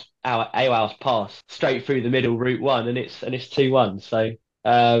alehouse pass straight through the middle, route one, and it's 2-1. So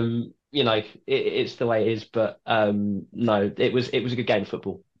it's the way it is. But no, it was a good game of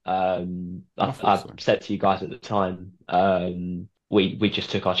football. I said to you guys at the time, we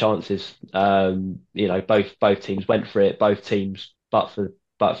just took our chances. Both teams went for it. Both teams, but for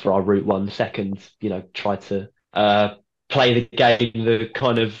our route one second, tried to play the game the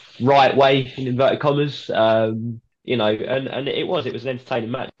kind of right way in inverted commas. And it was an entertaining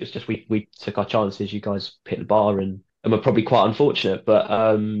match. It's just we took our chances. You guys hit the bar and were probably quite unfortunate. But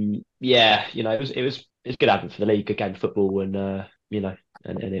it was good having for the league, good game of football, and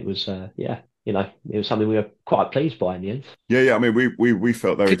and it was it was something we were quite pleased by in the end. Yeah. I mean, we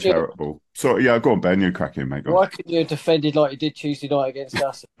felt they were charitable. So yeah, go on, Ben. You're cracking, mate. Go Why on. couldn't you have defended like you did Tuesday night against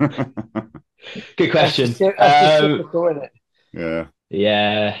us? Good question. That's typical, isn't it?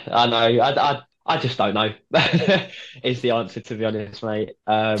 Yeah, I know. I just don't know. Is the answer, to be honest, mate.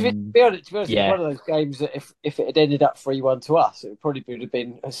 To be honest, yeah. It's one of those games that if it had ended up 3-1 to us, it probably would have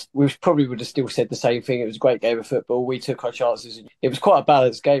been. We probably would have still said the same thing. It was a great game of football. We took our chances. It was quite a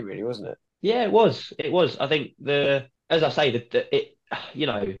balanced game, really, wasn't it? Yeah, it was. It was. I think as I say,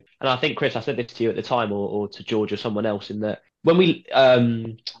 and I think Chris, I said this to you at the time, or to George or someone else, in that when you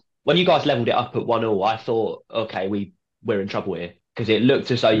guys levelled it up at 1-1, I thought, okay, we're in trouble here. Because it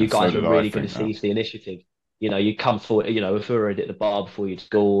looked as though you guys were really going to seize the initiative. You come forward, Ufura hit the bar before you'd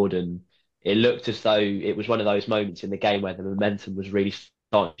scored, and it looked as though it was one of those moments in the game where the momentum was really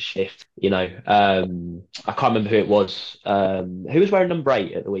starting to shift. I can't remember who it was. Who was wearing number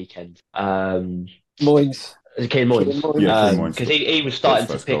 8 at the weekend? Moyes. Kieran Moyes. Yeah, Moyes. Because he was starting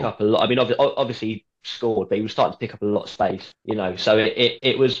to pick up a lot. I mean, obviously he scored, but he was starting to pick up a lot of space. So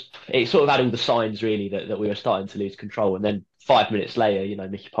it sort of had all the signs really that we were starting to lose control, and then 5 minutes later,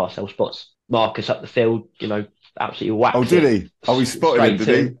 Mickey Parcell spots Marcus up the field, absolutely whacked. Oh, did he? Oh, he spotted him, did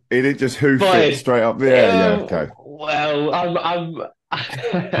he? He didn't just hoof it straight up there. Yeah, okay. Well,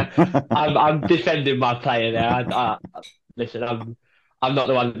 I'm defending my player there. Listen, I'm not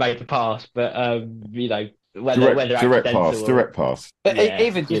the one that made the pass, but whether direct pass. But Yeah,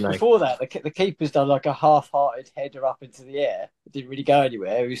 even just before that, the keeper's done like a half-hearted header up into the air. It didn't really go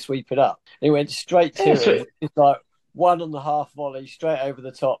anywhere. He was sweeping up. And he went straight to it. It's like one on the half volley, straight over the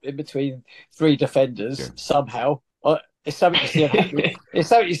top, in between 3 defenders. Somehow, it's something you see at Hackney. It's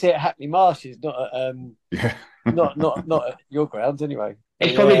something you see at Hackney Marshes, not at not at your grounds anyway.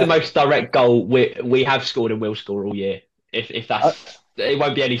 It's probably the most direct goal we have scored and will score all year. If that's it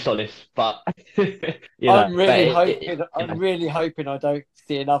won't be any solace, but I'm really hoping I don't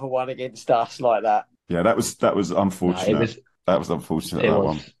see another one against us like that. Yeah, that was unfortunate. That was unfortunate. That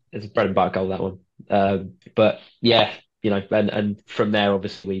one. It's a bread and butter goal, that one. But yeah, and from there,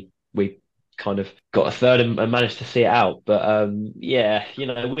 obviously we kind of got a third and managed to see it out. But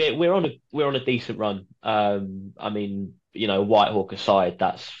we're on a decent run. I mean, Whitehawk aside,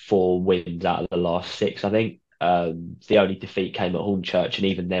 that's 4 wins out of the last 6, I think. The only defeat came at Hornchurch, and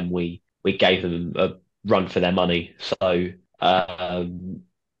even then we gave them a run for their money. So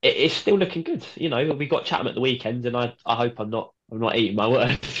it's still looking good. We got Chatham at the weekend, and I hope I'm not eating my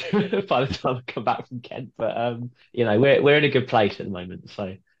words by the time I come back from Kent. But we're in a good place at the moment,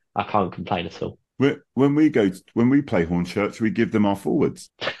 so I can't complain at all. When we play Hornchurch, we give them our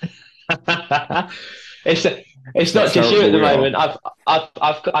forwards. It's not just you at the moment.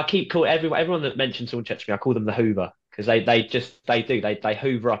 I keep calling everyone that mentions Hornchurch to me, I call them the Hoover, because they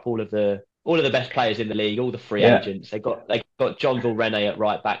hoover up all of the best players in the league, all the free agents. They got John Vilrene at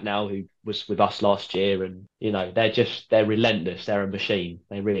right back now, who was with us last year, and they're relentless. They're a machine.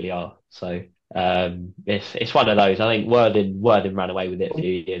 They really are. So it's one of those. I think Worthing ran away with it a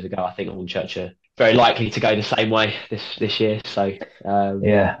few years ago. I think Hornchurch are very likely to go the same way this year. So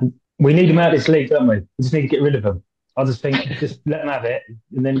yeah. We need them out of this league, don't we? We just need to get rid of them. I just think just let them have it,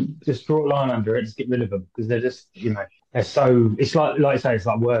 and then just draw a line under it, just get rid of them, because they're just, they're so. It's like you say, it's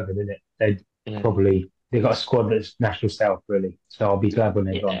like Worthing, isn't it? They probably they've got a squad that's national self really. So I'll be glad when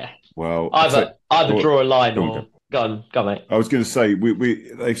they're gone. Yeah. Well, Either draw a line go on, or go on, mate. I was going to say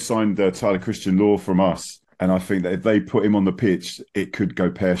they've signed Tyler Christian Law from us, and I think that if they put him on the pitch, it could go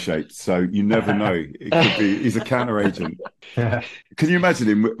pear shaped. So you never know. It could be he's a counter agent. Can you imagine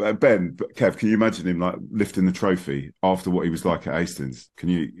him, Ben, Kev? Can you imagine him like lifting the trophy after what he was like at Hastings? Can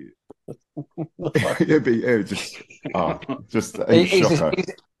you? It would just a shocker.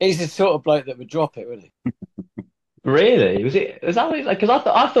 He's the sort of bloke that would drop it, wouldn't he? Really? Was that what because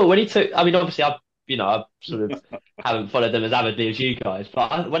I thought when he took, I mean, obviously I sort of haven't followed them as avidly as you guys,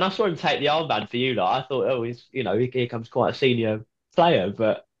 but when I saw him take the armband for you lot, I thought, oh, here comes quite a senior player,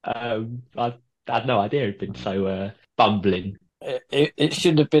 but I had no idea he'd been so bumbling. It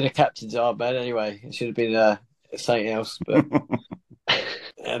shouldn't have been a captain's armband anyway. It should have been something else. But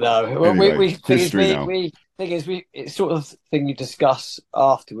no, well, Anyway, it's sort of thing you discuss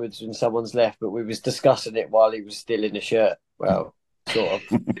afterwards when someone's left, but we was discussing it while he was still in the shirt. Well, sort of.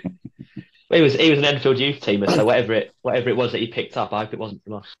 He was an Enfield youth teamer, so whatever it was that he picked up, I hope it wasn't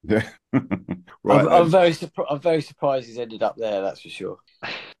from us. Yeah, right. I'm very surprised he's ended up there. That's for sure.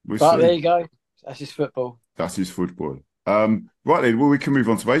 There you go. That's his football. That's his football. Right then, well, we can move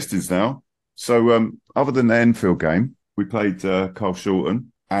on to Hastings now. So, other than the Enfield game, we played Carl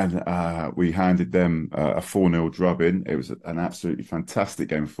Shorten, and we handed them a 4-0 drubbing. It was an absolutely fantastic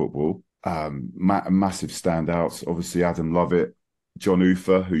game of football. Massive standouts. Obviously, Adam Lovett, John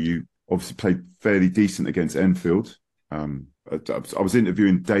Ufer, who you obviously played fairly decent against Enfield. I was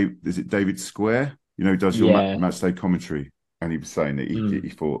interviewing David Square, who does your match day commentary, and he was saying that he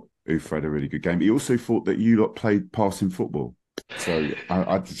thought Ufer had a really good game. He also thought that you lot played passing football. So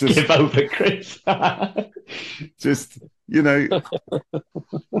I just give over, Chris. Just I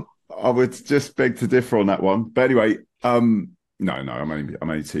would just beg to differ on that one. But anyway, no, I'm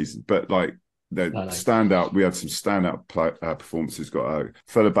only teasing. But like standout, we had some standout performances. Got a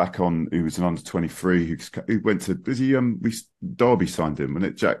fella back on who was an under-23 who went to Derby signed him,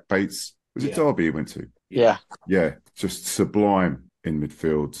 wasn't it? Jack Bates, was it Derby he went to? Yeah, just sublime in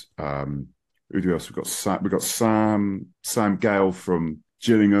midfield. Who else? We've got Sam Gale from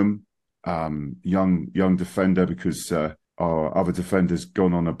Gillingham, young defender, because our other defender's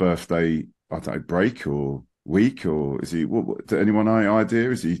gone on a birthday, I don't know, break or week, or is he? What anyone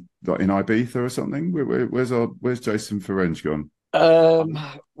idea? Is he like in Ibiza or something? Where's Jason Ferenc gone?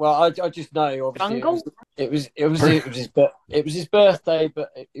 Well, I just know obviously it was his birthday, but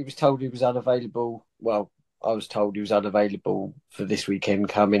he was told he was unavailable. Well, I was told he was unavailable for this weekend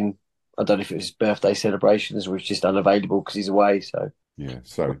coming. I don't know if it was his birthday celebrations or he's just unavailable because he's away. So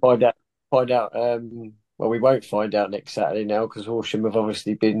so we'll find out. Well, we won't find out next Saturday now because Horsham have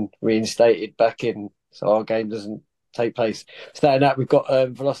obviously been reinstated back in, so our game doesn't take place. Staying out, we've got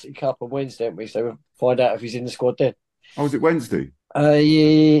Velocity Cup on Wednesday, haven't we? So we'll find out if he's in the squad then. Oh, is it Wednesday?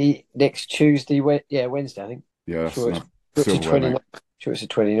 Next Tuesday. Wednesday, I think. Yeah, sure it's the 29th.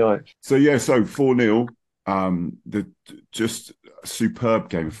 So 4-0. Just a superb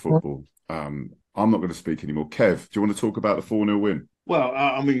game of football. I'm not going to speak anymore. Kev, do you want to talk about the 4-0 win? Well,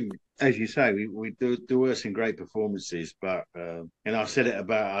 I mean, as you say, we there were some great performances, but and I said it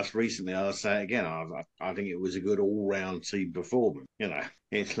about us recently. I'll say it again. I think it was a good all-round team performance.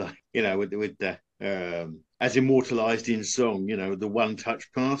 It's like with the as immortalised in song. The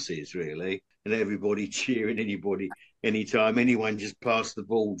one-touch passes really, and everybody cheering anybody. Anytime anyone just passed the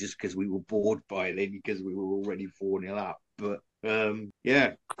ball just because we were bored by then because we were already 4-0 up. But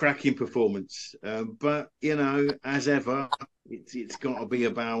cracking performance. But as ever, it's got to be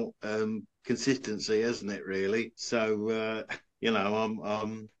about consistency, hasn't it? Really. So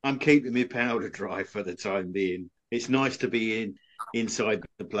I'm keeping my powder dry for the time being. It's nice to be inside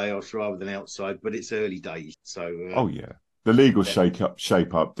the playoffs rather than outside, but it's early days. So the league will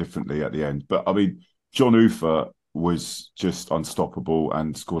shape up differently at the end. But I mean, John Ufer was just unstoppable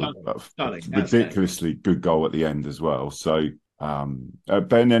and scored a ridiculously good goal at the end as well. So,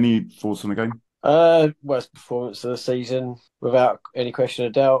 Ben, any thoughts on the game? Worst performance of the season, without any question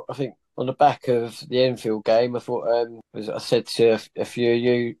of doubt. I think on the back of the Enfield game, I thought, as I said to a few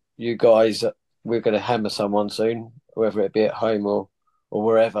of you guys, that we're going to hammer someone soon, whether it be at home or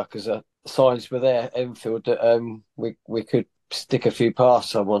wherever, because signs were there at Enfield that we could stick a few past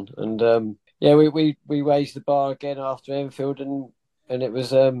someone. And we raised the bar again after Enfield, and it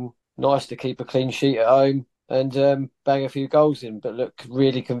was nice to keep a clean sheet at home and bang a few goals in, but look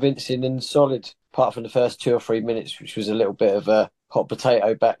really convincing and solid, apart from the first 2 or 3 minutes, which was a little bit of a hot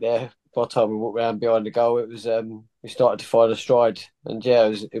potato back there. By the time we walked around behind the goal, it was we started to find a stride, and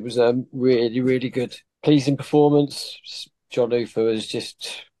it was really, really good, pleasing performance. John Ufer was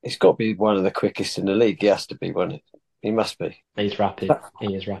just He's got to be one of the quickest in the league. He has to be one. He must be. He's rapid.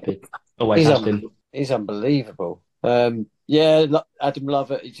 He is rapid. Always has been. He's unbelievable. Adam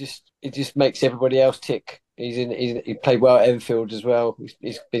Lovett. He just makes everybody else tick. He played well at Enfield as well.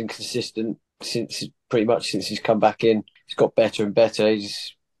 He's been consistent pretty much since he's come back in. He's got better and better.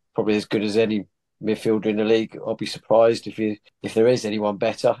 He's probably as good as any midfielder in the league. I'll be surprised if there is anyone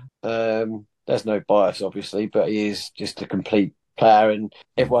better. There's no bias, obviously, but he is just a complete player, and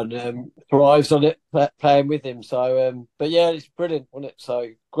everyone thrives on it playing with him. So, but yeah, it's brilliant, wasn't it? So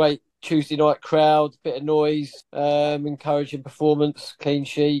great Tuesday night crowd, bit of noise, encouraging performance, clean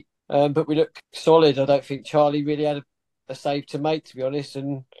sheet. But we look solid. I don't think Charlie really had a save to make, to be honest.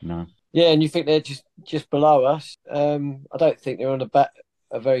 And no, yeah, and you think they're just below us. I don't think they're on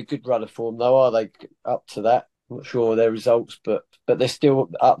a very good run of form, though, are they? Up to that, I'm not sure of their results, but they're still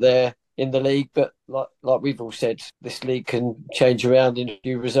up there in the league. But like we've all said, this league can change around in a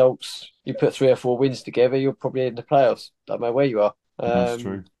few results. You put 3 or 4 wins together, you're probably in the playoffs. Don't matter where you are. That's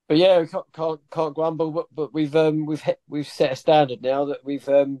true. But yeah, we can't grumble. But we've set a standard now that we've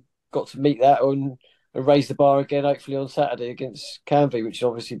got to meet that and raise the bar again. Hopefully on Saturday against Canvey, which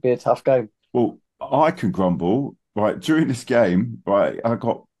will obviously be a tough game. Well, I can grumble. Right, during this game, right, I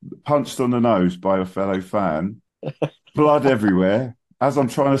got punched on the nose by a fellow fan, blood everywhere. As I'm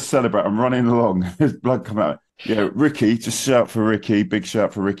trying to celebrate, I'm running along, there's blood coming out. Yeah, Ricky, just shout for Ricky, big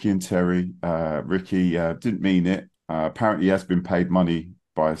shout for Ricky and Terry. Ricky didn't mean it. Apparently, he has been paid money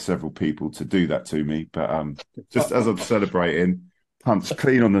by several people to do that to me, but just as I'm celebrating, punched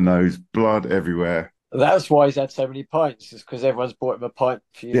clean on the nose, blood everywhere. That's why he's had so many pints, is because everyone's bought him a pint.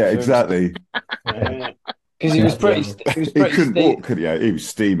 Yeah, exactly. Because he was pretty. He couldn't walk, could he? Yeah, he was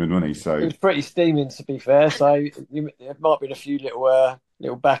steaming, wasn't he? So he was pretty steaming, to be fair. So there might have been a few little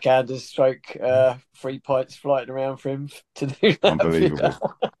backhanders, stroke free pints flying around for him to do that.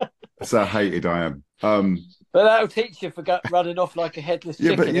 Unbelievable. That's how hated I am. But that'll teach you for running off like a headless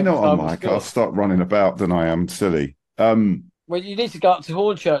chicken. Yeah, but you know what I'm like. I'll start running about than I am silly. Well, you need to go up to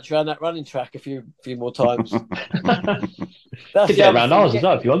Hornchurch around that running track a few more times. Could get around ours as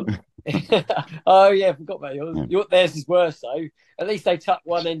well if you want. Oh yeah, I forgot about yours. Theirs is worse though. At least they tuck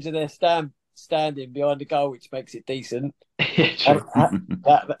one end of their standing behind the goal, which makes it decent. have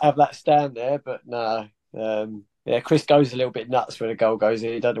that stand there, but no. Chris goes a little bit nuts when the goal goes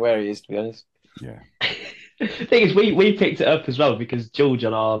in. He doesn't know where he is, to be honest. Yeah. The thing is, we picked it up as well because George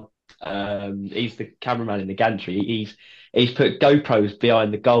on our he's the cameraman in the gantry. He's put GoPros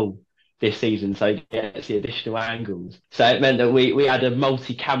behind the goal this season, so he gets the additional angles. So it meant that we had a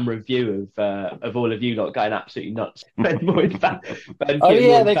multi-camera view of all of you lot going absolutely nuts. Oh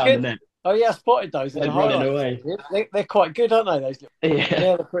yeah, they're good. Oh yeah, I spotted those. Running away. They're quite good, aren't they? Those.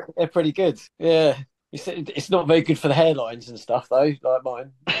 Yeah, they're pretty good. Yeah. It's not very good for the hairlines and stuff, though, like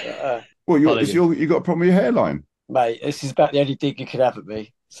mine. Well, you got a problem with your hairline? Mate, this is about the only dig you could have at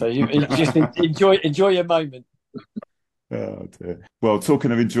me. So you just enjoy your moment. Oh, dear. Well,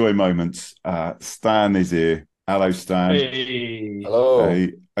 talking of enjoy moments, Stan is here. Hello, Stan. Hey. Hello.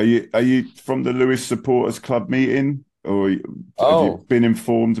 Hey. Are you from the Lewis Supporters Club meeting? Or have you been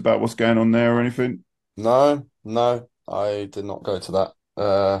informed about what's going on there or anything? No, I did not go to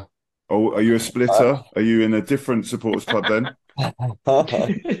that. Are you a splitter? Are you in a different supporters club then?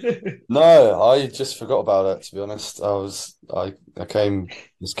 No, I just forgot about it, to be honest. I came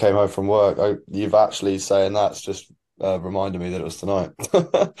home from work. You've actually saying that's just reminded me that it was tonight.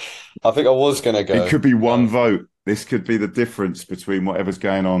 I think I was going to go. It could be one vote. This could be the difference between whatever's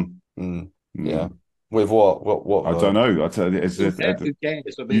going on. Yeah. With what? I don't know. I tell you,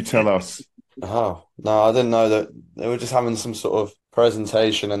 you tell us. Oh no, I didn't know that they were just having some sort of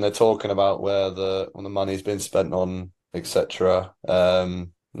presentation and they're talking about where the money's been spent on, etc. No,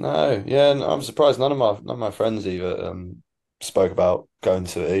 I'm surprised none of my friends either spoke about going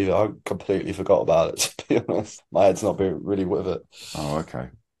to it either. I completely forgot about it, to be honest. My head's not been really with it. Oh, okay.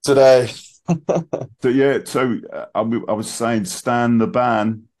 Today. So I was saying Stan the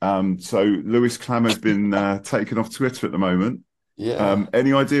ban. So Lewis Clammer's been taken off Twitter at the moment. Yeah.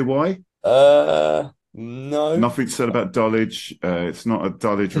 Any idea why? No. Nothing said about Dulwich. It's not a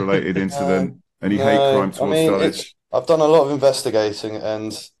Dulwich related incident. Any hate crime towards Dulwich? I've done a lot of investigating,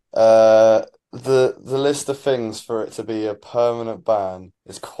 and the list of things for it to be a permanent ban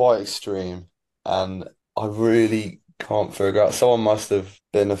is quite extreme, and I really can't figure out. Someone must have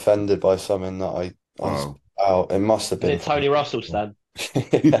been offended by something that I out. It must have been. Is it Tony Russell, Stan?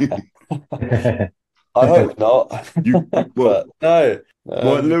 I hope not. But no.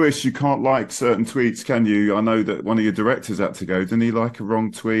 Well, Lewis, you can't like certain tweets, can you? I know that one of your directors had to go. Didn't he like a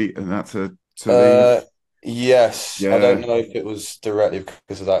wrong tweet and had to leave? Yes, I don't Yeah. know if it was directly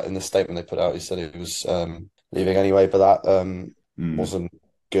because of that. In the statement they put out, he said he was leaving anyway, but that Mm, wasn't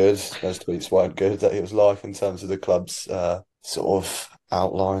good. Those tweets weren't good that it was like in terms of the club's sort of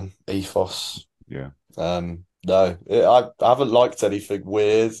outline ethos. yeah. No, I haven't liked anything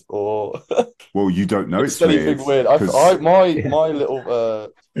weird or Well, you don't know it's it's weird anything weird. because My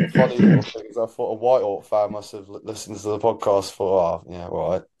little funny little thing is I thought a Whitehawk fan must have listened to the podcast for, oh, yeah,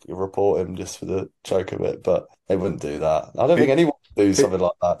 all right, you report him just for the joke of it, but they wouldn't do that. I don't think it, anyone would do it, something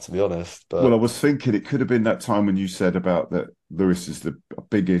like that, to be honest. well, I But was thinking it could have been that time when you said about that Lewis is the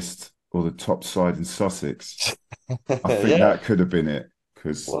biggest or the top side in Sussex. I think yeah, that could have been it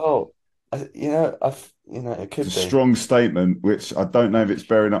because well, it it's could a be. strong statement, which I don't know if it's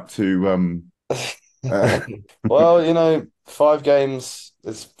bearing up to. Uh, Well, 5 games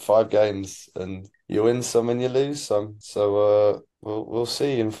is 5 games, and you win some and you lose some. So we'll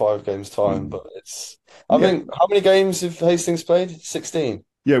see in 5 games time. But I yeah, think how many games have Hastings played? 16.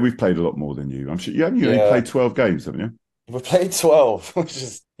 yeah, we've played a lot more than you. I'm sure. Yeah, you only Yeah, played 12 games, haven't you? we've played 12, which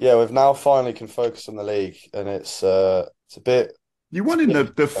is yeah. We've now finally can focus on the league, and it's a bit You it's won a in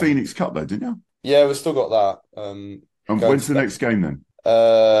bit the Phoenix Cup though, didn't you? yeah. We've still got that. And Going when's the to next game then?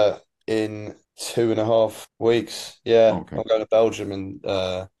 in 2.5 weeks. Yeah, Oh, okay. I'm going to Belgium in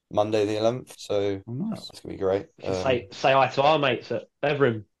Monday the 11th, so Oh, nice. it's gonna be great. Say hi to our mates at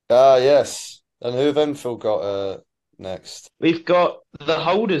Beveren. Yes. And who have Enfield got next? We've got the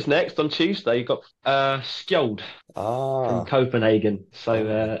holders next on Tuesday. You've got Skjold from Ah, Copenhagen. So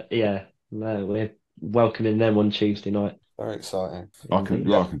oh, yeah, no, we're welcoming them on Tuesday night. very exciting.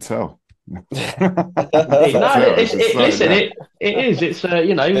 Indeed. I can tell. No, It's exciting, listen, yeah. it is. It's we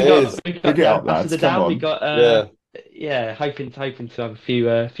It got is. we got Big it the up, lads. ambassador Come down. We on. got Yeah, yeah, hoping to have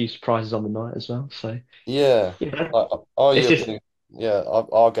a few surprises on the night as well. So yeah. you know, Like, our it's just European, yeah,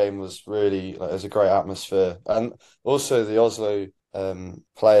 our game was really like, there's a great atmosphere, and also the Oslo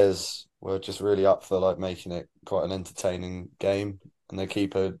players were just really up for like making it quite an entertaining game, and the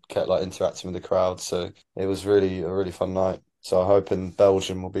keeper kept like interacting with the crowd, so it was really a really fun night. So I hope in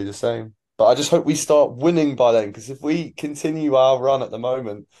Belgium will be the same. But I just hope we start winning by then, because if we continue our run at the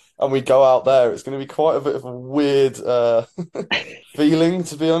moment and we go out there, it's going to be quite a bit of a weird feeling,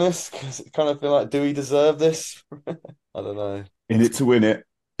 to be honest, because it kind of feel like, do we deserve this? I don't know. In it to win it.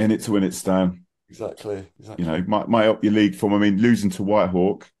 In it to win it, Stan. Exactly. Might help your league form. I mean, losing to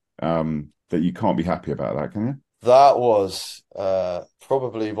Whitehawk, that you can't be happy about that, can you? That was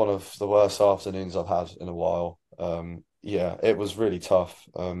probably one of the worst afternoons I've had in a while. Yeah, it was really tough.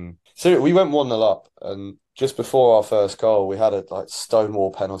 So we went 1-0 up, and just before our first goal, we had a like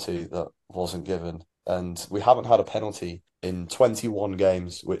stonewall penalty that wasn't given, and we haven't had a penalty in 21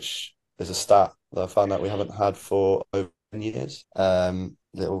 games, which is a stat that I found out we haven't had for over 10 years.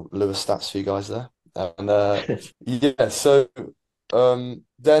 Little Lewis stats for you guys there, and yeah, so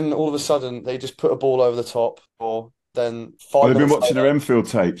then all of a sudden they just put a ball over the top, or then Well, five they've been minutes watching their later, Enfield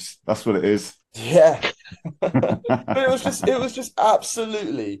tapes. That's what it is. yeah. But it was just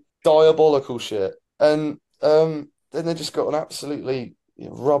absolutely diabolical shit. And then they just got an absolutely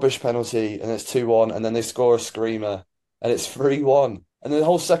rubbish penalty, and it's 2-1, and then they score a screamer and it's 3-1. And then the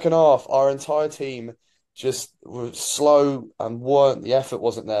whole second half, our entire team just were slow and the effort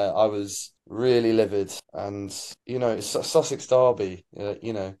wasn't there. I was really livid. And it's a Sussex derby.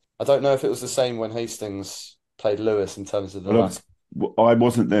 I don't know if it was the same when Hastings played Lewis in terms of the Well, lack. I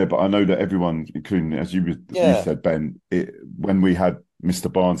wasn't there, but I know that everyone, including as you Yeah. said, Ben, when we had Mr.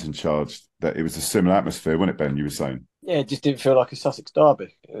 Barnes in charge, that it was a similar atmosphere, wasn't it, Ben? You were saying. Yeah, it just didn't feel like a Sussex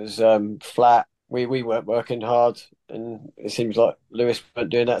derby. It was flat. We weren't working hard, and it seems like Lewis weren't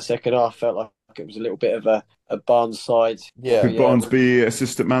doing that second half. Felt like it was a little bit of a Barnes side. Yeah. Could Barnes be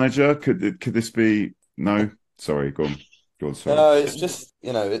assistant manager? Could this be? No, sorry, go on. Go on, sorry. No, it's just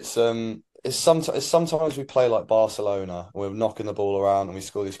it's sometimes we play like Barcelona, and we're knocking the ball around and we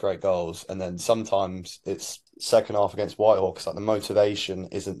score these great goals, and then sometimes it's second half against Whitehawk, because like the motivation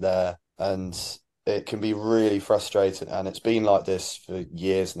isn't there, and it can be really frustrating. And it's been like this for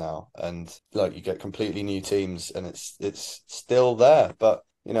years now, and like you get completely new teams, and it's still there, but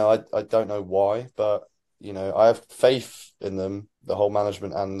I don't know why, but I have faith in them, the whole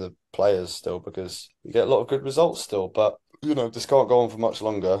management and the players still, because we get a lot of good results still, but this can't go on for much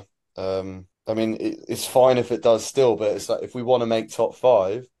longer. I mean, it's fine if it does still, but it's like if we want to make top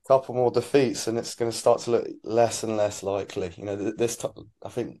five, a couple more defeats, and it's going to start to look less and less likely. This time, I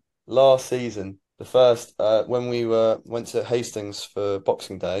think last season, the first when we went to Hastings for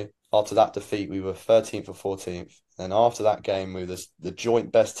Boxing Day, after that defeat, we were 13th or 14th, and after that game, we were the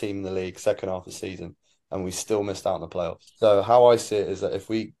joint best team in the league second half of the season, and we still missed out on the playoffs. So how I see it is that if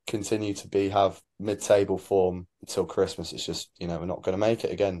we continue to have mid-table form until Christmas, it's just, we're not going to make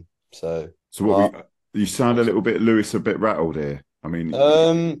it again. So you sound a little bit, Lewis, a bit rattled here. I mean,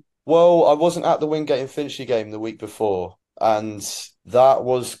 well, I wasn't at the Wingate and Finchley game the week before, and that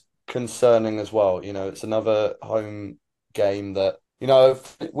was concerning as well. It's another home game that,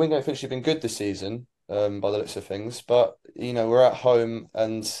 Wingate and Finchley have been good this season, by the looks of things, but, we're at home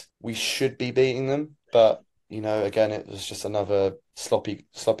and we should be beating them. But, again, it was just another sloppy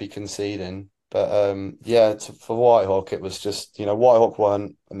conceding. But, for Whitehawk, it was just, Whitehawk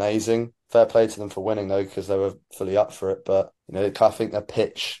weren't amazing. Fair play to them for winning, though, because they were fully up for it. But, I think their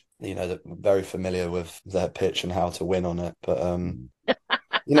pitch, they're very familiar with their pitch and how to win on it. But,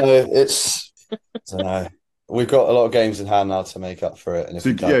 it's, I don't know. We've got a lot of games in hand now to make up for it. And if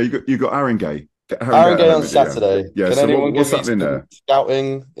you got Haringey. Haringey on Saturday. Yeah. Can So anyone what's give me happening some there?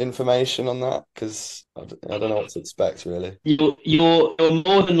 scouting information on that? Because I don't know what to expect, really. You're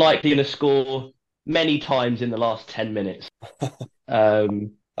more than likely going to score many times in the last 10 minutes.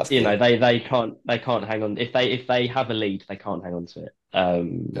 They can't hang on if they have a lead, they can't hang on to it.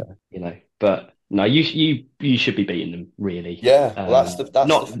 But no, you should be beating them, really. Yeah, well, that's the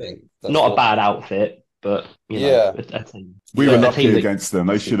thing. Not a bad outfit, but a team. We were lucky against them.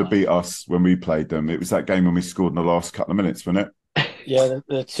 They should have beat us when we played them. It was that game when we scored in the last couple of minutes, wasn't it? Yeah,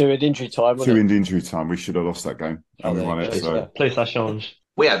 the two in injury time. In injury time. We should have lost that game and we won it. Please, that change.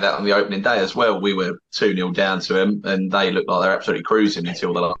 We had that on the opening day as well. We were 2-0 down to them, and they looked like they're absolutely cruising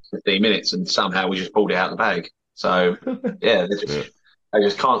until the last 15 minutes, and somehow we just pulled it out of the bag. So, they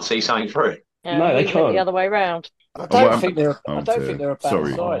just can't see something through. No, they can't. The other way around. I don't think they're a bad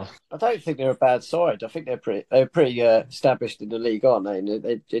side. I don't think they're a bad side. I think they're pretty established in the league, aren't they?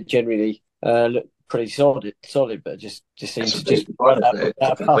 And they generally look pretty solid, but just seems to just run out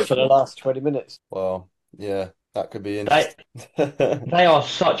puff for the last 20 minutes. Well, yeah. That could be interesting. They are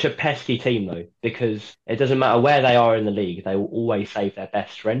such a pesky team, though, because it doesn't matter where they are in the league. They will always save their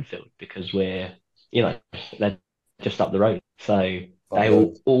best for Enfield because they're just up the road. So they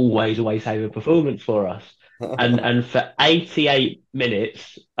will always save a performance for us. And for 88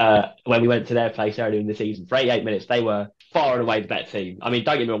 minutes, when we went to their place earlier in the season, for 88 minutes, they were far and away the better team. I mean,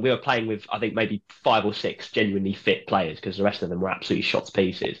 don't get me wrong, we were playing with, I think, maybe 5 or 6 genuinely fit players because the rest of them were absolutely shot to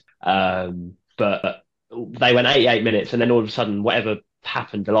pieces. But they went 88 minutes, and then all of a sudden, whatever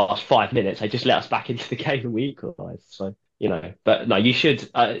happened the last 5 minutes, they just let us back into the game and we equalised. So, but no, you should.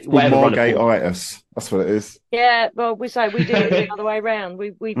 Margate-itis. That's what it is. Yeah, well, we did it the other way around.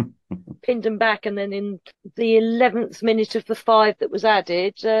 We pinned them back, and then in the 11th minute of the 5 that was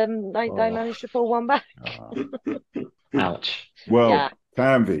added, they managed to pull one back. Ouch. Well,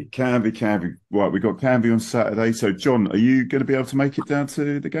 Canvey. Right, we got Canvey on Saturday. So, John, are you going to be able to make it down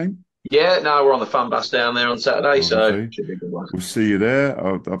to the game? Yeah, no, we're on the fun bus down there on Saturday, so it should be a good one. We'll see you there.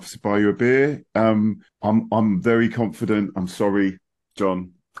 I'll obviously buy you a beer. I'm very confident. I'm sorry,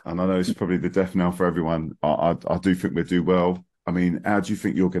 John, and I know it's probably the death knell for everyone. I do think we'll do well. I mean, how do you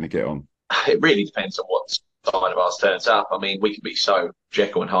think you're going to get on? It really depends on what side of ours turns up. I mean, we can be so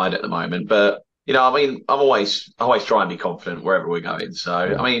Jekyll and Hyde at the moment, but I'm always try and be confident wherever we're going. So,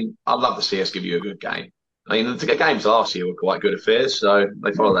 I mean, I'd love to see us give you a good game. I mean, the games last year were quite good affairs, so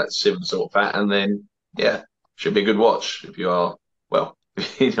they follow that similar sort of pattern. And then, should be a good watch if you are,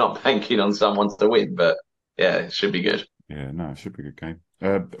 if you're not banking on someone to win, but it should be good. Yeah, no, it should be a good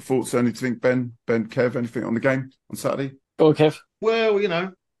game. Thoughts, anything, Ben, Kev, anything on the game on Saturday? Go on, Kev.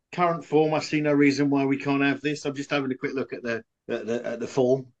 Well, current form, I see no reason why we can't have this. I'm just having a quick look at the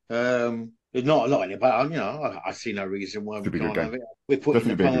form. There's not a lot in it, but I see no reason why we can't have it. We're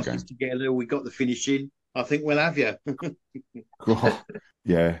putting the passes together. We got the finishing. I think we'll have you.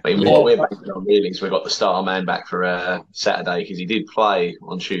 Yeah. I mean, what we're banking on really is we've got the star man back for Saturday because he did play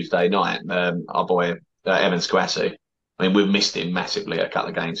on Tuesday night. Our boy Evan Squassi. I mean, we've missed him massively a couple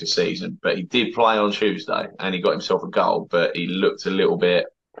of games this season, but he did play on Tuesday and he got himself a goal. But he looked a little bit.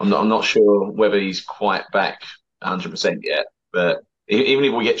 I'm not sure whether he's quite back 100% yet. But even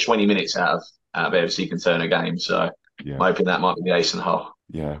if we get 20 minutes out of every he can turn a game. So I'm hoping that might be the ace in the hole.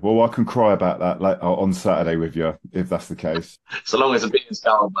 Yeah, well, I can cry about that on Saturday with you, if that's the case. So long as the beer's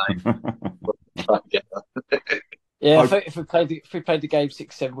cold, mate. Yeah, if we played the game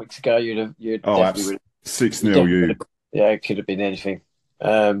 6-7 weeks ago, you'd definitely 6-0. Yeah, it could have been anything.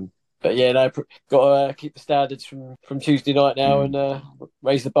 But yeah, no, got to keep the standards from Tuesday night now and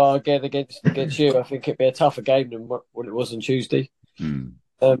raise the bar again against you. I think it'd be a tougher game than what it was on Tuesday.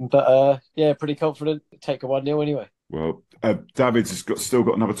 But pretty confident. Take a 1-0 anyway. Well, David's still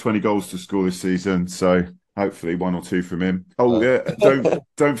got another 20 goals to score this season, so hopefully 1 or 2 from him. Oh yeah,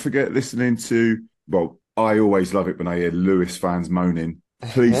 don't forget listening to I always love it when I hear Lewis fans moaning.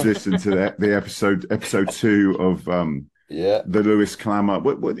 Please listen to the episode 2 of Yeah. the Lewis Clamour.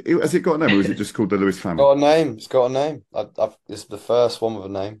 What has it got a name, or is it just called the Lewis It's Clamour? got a name. It's got a name. It's the first one with a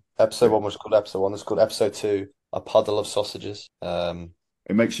name. Episode 1 was called episode 1. It's called episode 2, A Puddle of Sausages.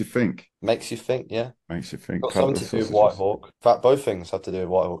 It makes you think. Makes you think, yeah. Makes you think. Got Puddle something of to do with sausages. Whitehawk. In fact, both things have to do with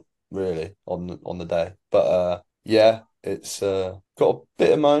Whitehawk, really, on the day. But yeah, it's got a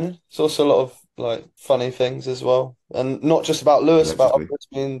bit of moaning. It's also a lot of like funny things as well, and not just about Lewis, about Allegedly. us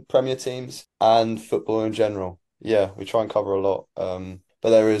being Premier teams and football in general. Yeah, we try and cover a lot. But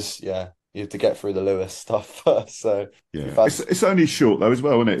there is, yeah, you have to get through the Lewis stuff first. So Yeah, we've had- it's only short though as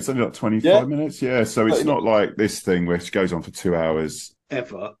well, isn't it? It's only like 25 Yeah. minutes. Yeah, so it's 30 not like this thing which goes on for 2 hours.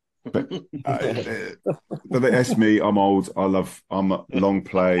 Ever. But that's me. I'm old. I'm a long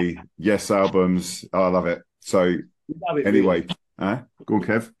play. Yes, albums. I love it. So We love it, anyway, really. go on,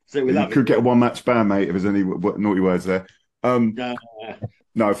 Kev. So we You love could it. get a one match ban, mate. If there's any naughty words there. No,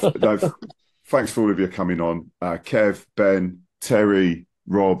 No. Thanks for all of you coming on. Kev, Ben, Terry,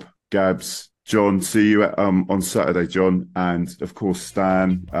 Rob, Gabs, John. See you on Saturday, John, and of course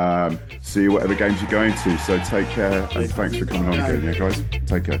Stan. See you whatever games you're going to. So take care, and thanks for coming on again, yeah, guys.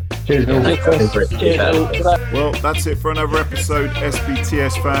 Take care. Cheers, Will. Cheers. Well, that's it for another episode,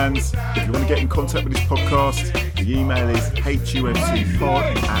 SBTS fans. If you want to get in contact with this podcast, the email is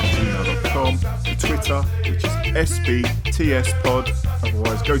humcpod@gmail.com. The Twitter, which is SBTSpod.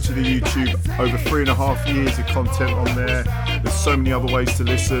 Otherwise, go to the YouTube. Over 3.5 years of content on there. There's so many other ways to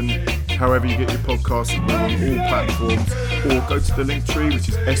listen. However you get your podcasts, we're on all platforms. Or go to the link tree, which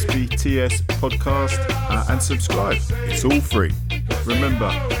is SBTS Podcast, and subscribe. It's all free. Remember,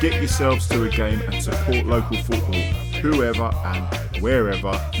 get yourselves to a game and support local football, whoever and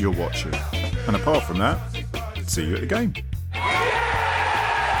wherever you're watching. And apart from that, see you at the game.